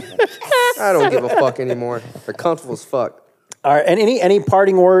 I don't give a fuck anymore. They're comfortable as fuck. All right, and any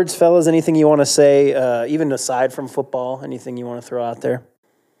parting words, fellas? Anything you want to say, even aside from football? Anything you want to throw out there?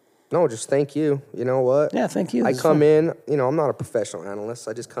 No, just thank you. You know what? Yeah, thank you. I This is come fun. in, I'm not a professional analyst.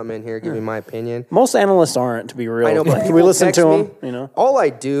 I just come in here, give you my opinion. Most analysts aren't, to be real. I know, but we people listen text to me. them, you know. All I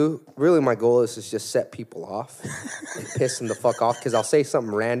do, really, my goal is just set people off and piss them the fuck off because I'll say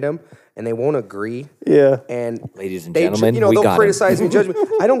something random and they won't agree. Yeah. And Ladies and they, gentlemen, we they'll got him. criticize me, judge me.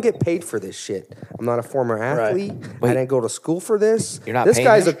 I don't get paid for this shit. I'm not a former athlete. Wait. I didn't go to school for this. You're not This paying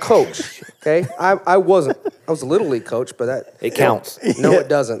guy's him? a coach. Okay, I wasn't. I was a little league coach, but that It counts. No, it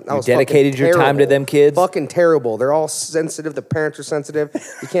doesn't. That was dedicated fucking your time to terrible. them kids? Fucking terrible. They're all sensitive. The parents are sensitive.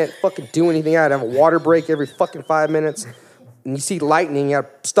 You can't fucking do anything. I'd have a water break every fucking 5 minutes. And you see lightning, you gotta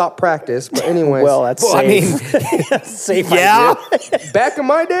stop practice. But anyways, Well, that's Well, I safe. Safe. Yeah. back in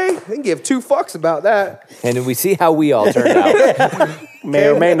my day, they didn't give 2 fucks about that. And we see how we all turned out. May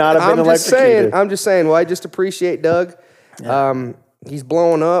or may not have been electrocuted. I'm just saying. Well, I just appreciate Doug. He's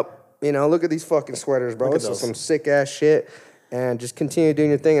blowing up. Look at these fucking sweaters, bro. This is some sick ass shit. And just continue doing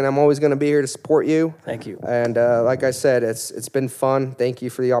your thing. And I'm always gonna be here to support you. Thank you. And like I said, it's been fun. Thank you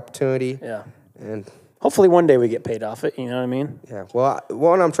for the opportunity. Yeah. And Hopefully one day we get paid off it. You know what I mean? yeah, well,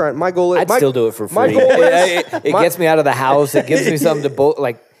 what I'm trying, my goal is, I'd still do it for my free. goal is, It gets me out of the house. It gives me something to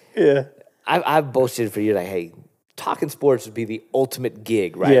like. Yeah. I've bullshitted for you. Like, hey, talking sports would be the ultimate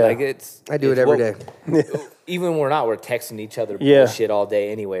gig, right? Yeah. Like I do it every day. Even when we're not, we're texting each other Yeah. bullshit all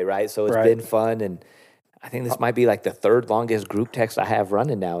day anyway, right? So it's Right. been fun, and I think this might be like the 3rd longest group text I have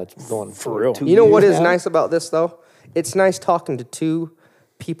running now. It's going for real. 2 You know what years is now. nice about this though? It's nice talking to 2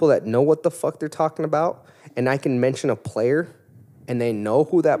 people that know what the fuck they're talking about, and I can mention a player, and they know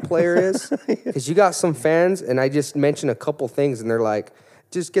who that player is. Because you got some fans, and I just mention a couple things, and they're like,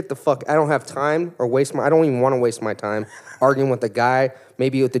 "Just get the fuck." I don't have time or I don't even want to waste my time arguing with a guy,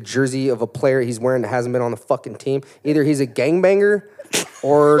 maybe with the jersey of a player he's wearing that hasn't been on the fucking team. Either he's a gangbanger,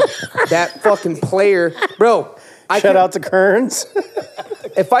 or that fucking player, bro. Shout out to Kearns.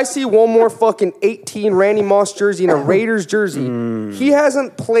 If I see one more fucking 18 Randy Moss jersey and a Raiders jersey, he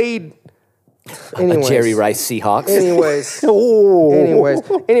hasn't played. Anyways, Jerry Rice Seahawks. Anyways, Ooh.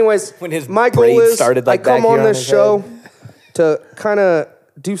 anyways. When his my goal braids is started, like, I come back here on on this his show to kind of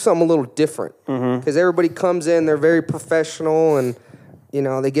do something a little different Mm-hmm. because everybody comes in, they're very professional, and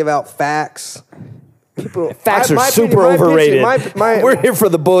they give out facts. People, Facts are my super opinion- overrated. my- We're here for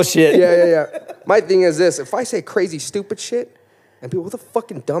the bullshit. yeah. My thing is this: if I say crazy, stupid shit, and people, what the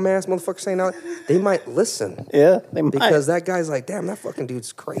fucking dumbass motherfucker saying that, they might listen. Yeah, they might. Because that guy's like, damn, that fucking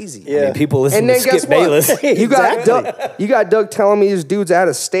dude's crazy. Yeah. I mean, people listen And to then guess Skip what? Bayless. You got Exactly. Doug telling me this dude's out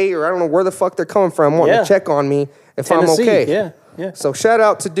of state, or I don't know where the fuck they're coming from, wanting Yeah. to check on me if Tennessee, I'm okay. yeah. So shout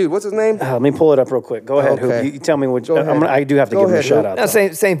out to dude. What's his name? Let me pull it up real quick. Go ahead. Okay. Hoop. You tell me what. Go ahead. I do have to Go give him a ahead, shout Hoop. out. No,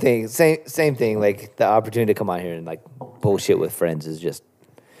 though. same thing. Same thing. Like the opportunity to come out here and like bullshit with friends is just,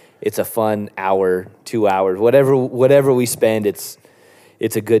 it's a fun hour, 2 hours, whatever we spend. It's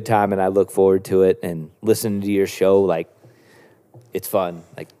a good time, and I look forward to it. And listening to your show, like, it's fun.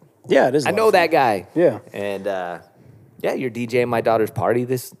 Like, Yeah, it is. I know that guy. Yeah. And yeah, you're DJing my daughter's party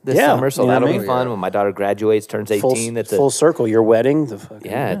this Yeah, summer, so you know what that'll I be mean? fun when my daughter graduates, turns 18. That's full circle. Your wedding. The fucking,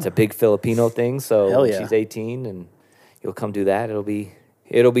 yeah, it's a big Filipino thing. So Hell when yeah. she's 18 and you'll come do that, it'll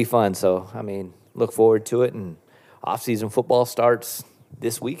be fun. So I mean, look forward to it. And off-season football starts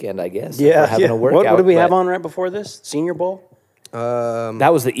this weekend, I guess. Yeah. We're having a What workout. do we have but on right before this? Senior Bowl.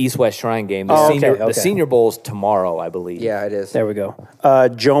 That was the East-West Shrine game. The, Oh, senior, okay. the Senior Bowl's tomorrow, I believe. Yeah, it is. There we go.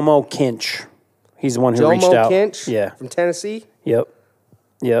 Jomo Kinch. He's the one who reached Jomo out. Kinch Yeah. from Tennessee. Yep.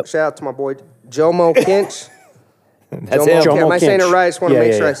 Shout out to my boy Jomo Kinch. That's Jomo it. Jomo Am I saying it Kinch. right? I just want to Yeah,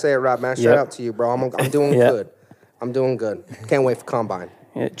 make yeah, sure yeah. I say it right, man. Shout Yep. out to you, bro. I'm doing Yep. good. I'm doing good. Can't wait for Combine.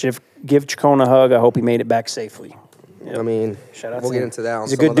 Yeah, give Chacon a hug. I hope he made it back safely. I mean, Shout out we'll to get him. into that on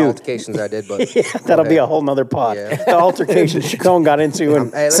He's a some good of the dude. altercations I did, but That'll be ahead. a whole nother pod. Yeah. The altercation Chacon got into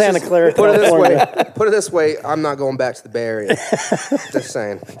in Hey, let's Santa just Clara, Put it this California. way. Put it this way. I'm not going back to the Bay Area. Just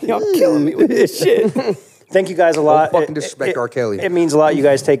saying. Y'all killing me with this shit. Thank you guys a lot. fucking disrespect R. Kelly. It means a lot. You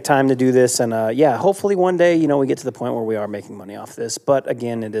guys take time to do this, and yeah, hopefully one day, we get to the point where we are making money off this. But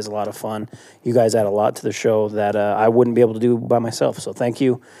again, it is a lot of fun. You guys add a lot to the show that I wouldn't be able to do by myself. So thank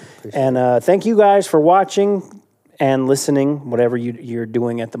you, and thank you guys for watching and listening, whatever you're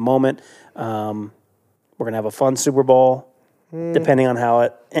doing at the moment. We're gonna have a fun Super Bowl, depending on how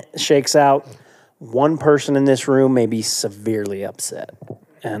it shakes out. One person in this room may be severely upset.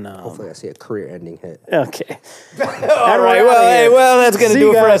 And Hopefully I see a career-ending hit. okay. All right. Well, that's going to See do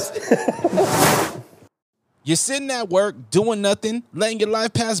you it for guys. us. You're sitting at work, doing nothing, letting your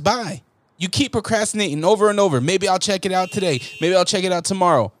life pass by. You keep procrastinating over and over. Maybe I'll check it out today. Maybe I'll check it out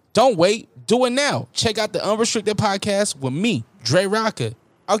tomorrow. Don't wait. Do it now. Check out the Unrestricted Podcast with me, Dre Rocker.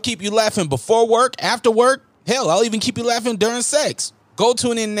 I'll keep you laughing before work, after work. Hell, I'll even keep you laughing during sex. Go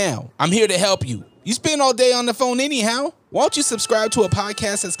tune in now. I'm here to help you. You spend all day on the phone anyhow. Why don't you subscribe to a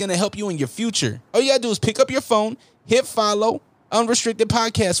podcast that's going to help you in your future? All you got to do is pick up your phone, hit follow, Unrestricted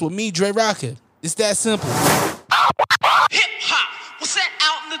Podcast with me, Dre Rocker. It's that simple. Hip-hop, what's that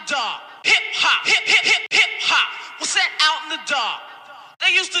out in the dark? Hip-hop, hip-hop, what's that out in the dark?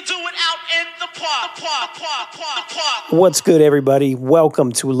 They used to do it out in the park. What's good, everybody?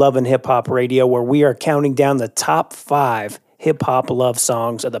 Welcome to Love and Hip Hop Radio, where we are counting down the top 5 hip hop love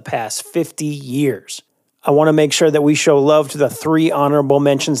songs of the past 50 years. I want to make sure that we show love to the 3 honorable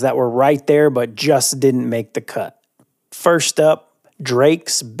mentions that were right there but just didn't make the cut. First up,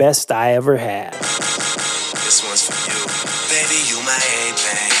 Drake's Best I Ever Had. This one's for you. Baby, you my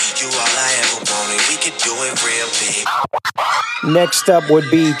everything. You all I ever wanted. We could do it real big. Next up would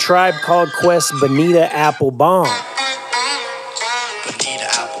be Tribe Called Quest, Bonita Applebum. Bonita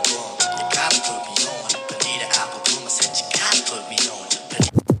Applebum, you gotta put me on. Bonita Applebum, I said you gotta put me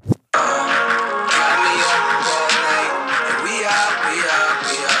on.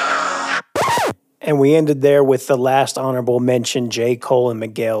 And we ended there with the last honorable mention, J. Cole and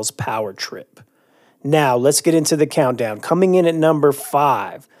Miguel's Power Trip. Now, let's get into the countdown. Coming in at number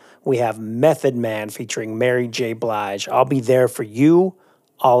 5, we have Method Man featuring Mary J. Blige. I'll be there for you,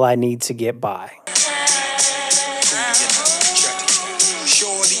 all I need to get by.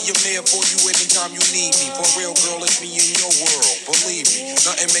 Shorty, I'm there for you anytime you need me. For real, girl, it's me in your world. Believe me,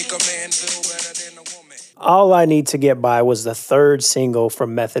 nothing make a man feel better than a woman. All I Need to Get By was the 3rd single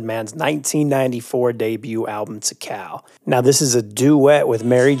from Method Man's 1994 debut album, Tikal. Now, this is a duet with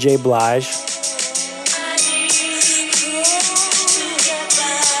Mary J. Blige.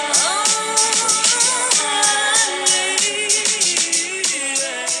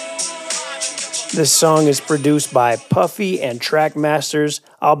 This song is produced by Puffy and Trackmasters.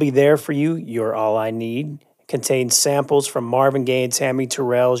 I'll Be There For You, You're All I Need. Contains samples from Marvin Gaye and Tammy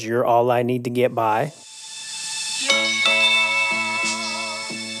Terrell's You're All I Need to Get By.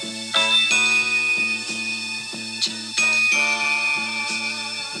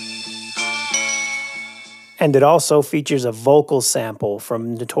 And it also features a vocal sample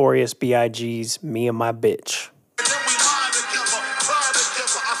from Notorious B.I.G.'s Me and My Bitch.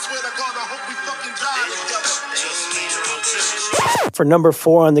 For number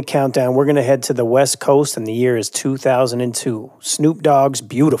 4 on the countdown, we're going to head to the West Coast, and the year is 2002. Snoop Dogg's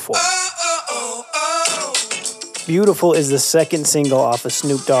Beautiful. Beautiful is the 2nd single off of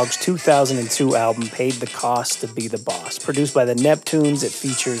Snoop Dogg's 2002 album, Paid the Cost to Be the Boss. Produced by the Neptunes, it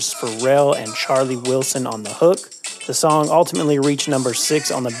features Pharrell and Charlie Wilson on the hook. The song ultimately reached number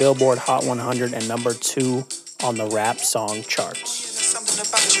 6 on the Billboard Hot 100 and number 2 on the rap song charts.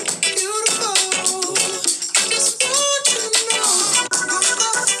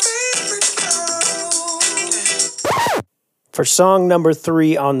 For song number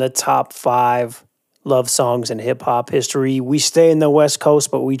 3 on the top 5 love songs in hip-hop history, we stay in the West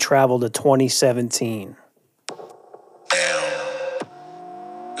Coast, but we travel to 2017.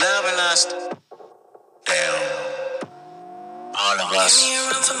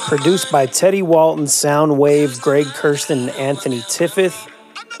 Produced by Teddy Walton, Soundwave, Greg Kurstin, and Anthony Tiffith,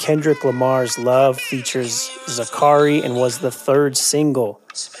 Kendrick Lamar's Love features Zakari and was the 3rd single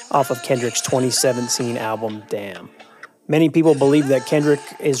off of Kendrick's 2017 album, Damn. Many people believe that Kendrick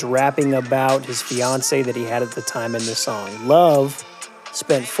is rapping about his fiancée that he had at the time in the song. Love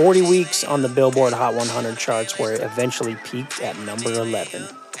spent 40 weeks on the Billboard Hot 100 charts, where it eventually peaked at number 11.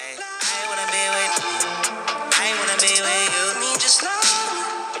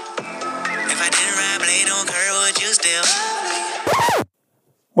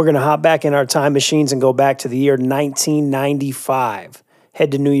 We're going to hop back in our time machines and go back to the year 1995.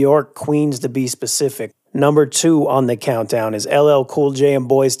 Head to New York, Queens to be specific. Number 2 on the countdown is LL Cool J and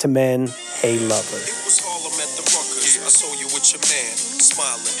Boyz II Men, Hey Lover. It was Harlem at the Ruckers. I saw you with your man,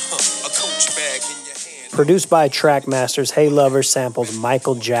 smiling, a Coach bag in your hand. Produced by Trackmasters, Hey Lover samples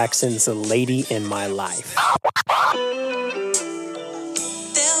Michael Jackson's The Lady in My Life. There'll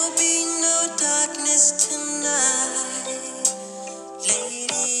be no darkness tonight,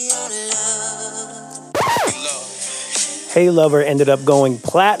 lady of love. Hey Lover ended up going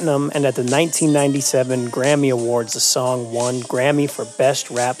platinum, and at the 1997 Grammy Awards, the song won Grammy for Best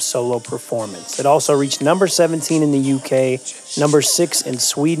Rap Solo Performance. It also reached number 17 in the UK, number 6 in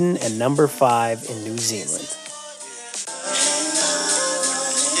Sweden, and number 5 in New Zealand.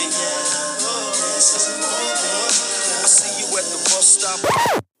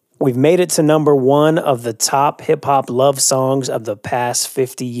 We've made it to number 1 of the top hip-hop love songs of the past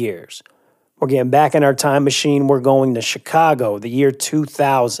 50 years. We're getting back in our time machine. We're going to Chicago, the year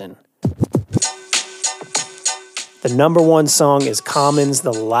 2000. The number 1 song is Common's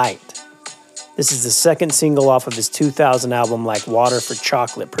The Light. This is the second single off of his 2000 album Like Water for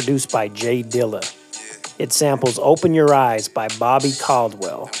Chocolate, produced by Jay Dilla. It samples Open Your Eyes by Bobby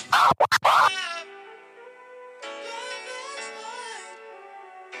Caldwell.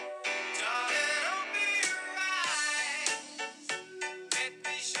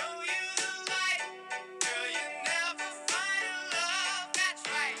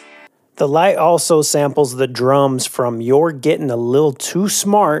 The Light also samples the drums from You're Getting a Little Too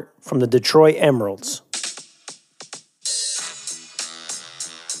Smart from the Detroit Emeralds.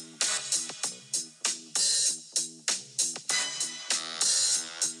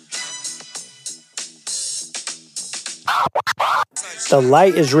 The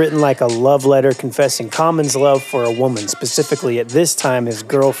Light is written like a love letter confessing Common's love for a woman, specifically at this time his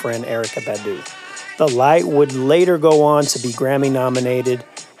girlfriend Erykah Badu. The Light would later go on to be Grammy nominated,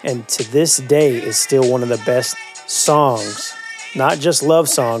 and to this day is still one of the best songs, not just love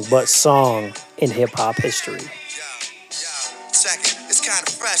song, but song in hip-hop history. Second, it's kind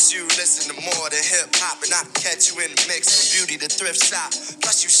of fresh, you listen to more than hip-hop, and I can catch you in the mix from beauty to thrift shop.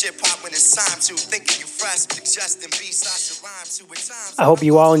 Plus you ship-hop when it's time to, thinking you fresh, suggesting beats I should rhyme to at times. I hope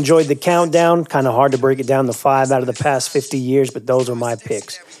you all enjoyed the countdown. Kind of hard to break it down to 5 out of the past 50 years, but those are my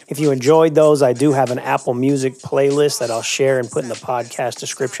picks. If you enjoyed those, I do have an Apple Music playlist that I'll share and put in the podcast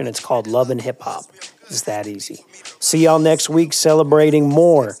description. It's called Love and Hip Hop. It's that easy. See y'all next week celebrating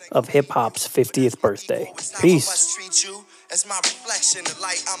more of hip hop's 50th birthday. Peace. As my reflection, the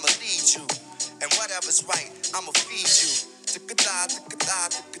light, I'ma lead you. And whatever's right, I'ma feed you.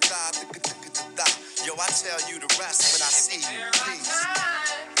 Yo, I tell you the rest when I see you. Peace.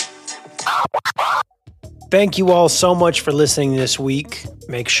 Thank you all so much for listening this week.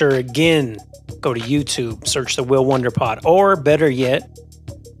 Make sure, again, go to YouTube, search the Will Wonder Pod, or better yet,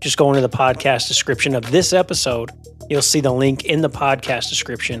 just go into the podcast description of this episode. You'll see the link in the podcast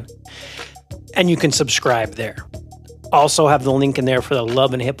description, and you can subscribe there. Also have the link in there for the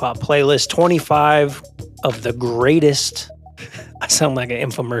Love and Hip Hop playlist, 25 of the greatest, I sound like an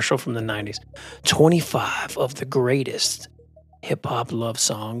infomercial from the 90s, 25 of the greatest hip-hop love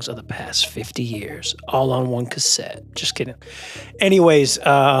songs of the past 50 years, all on one cassette. Just kidding. Anyways,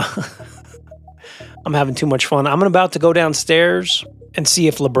 I'm having too much fun. I'm about to go downstairs and see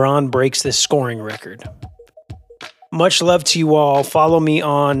if LeBron breaks this scoring record. Much love to you all. Follow me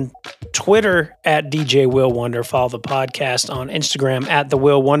on Twitter at DJ Will Wonder. Follow the podcast on Instagram at The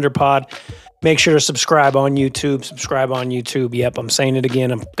Will Wonder Pod. Make sure to subscribe on YouTube. Yep, I'm saying it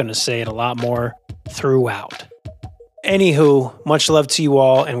again. I'm going to say it a lot more throughout. Anywho, much love to you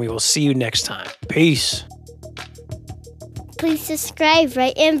all, and we will see you next time. Peace. Please subscribe,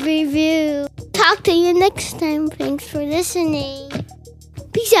 rate, and review. Talk to you next time. Thanks for listening.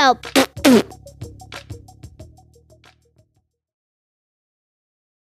 Peace out.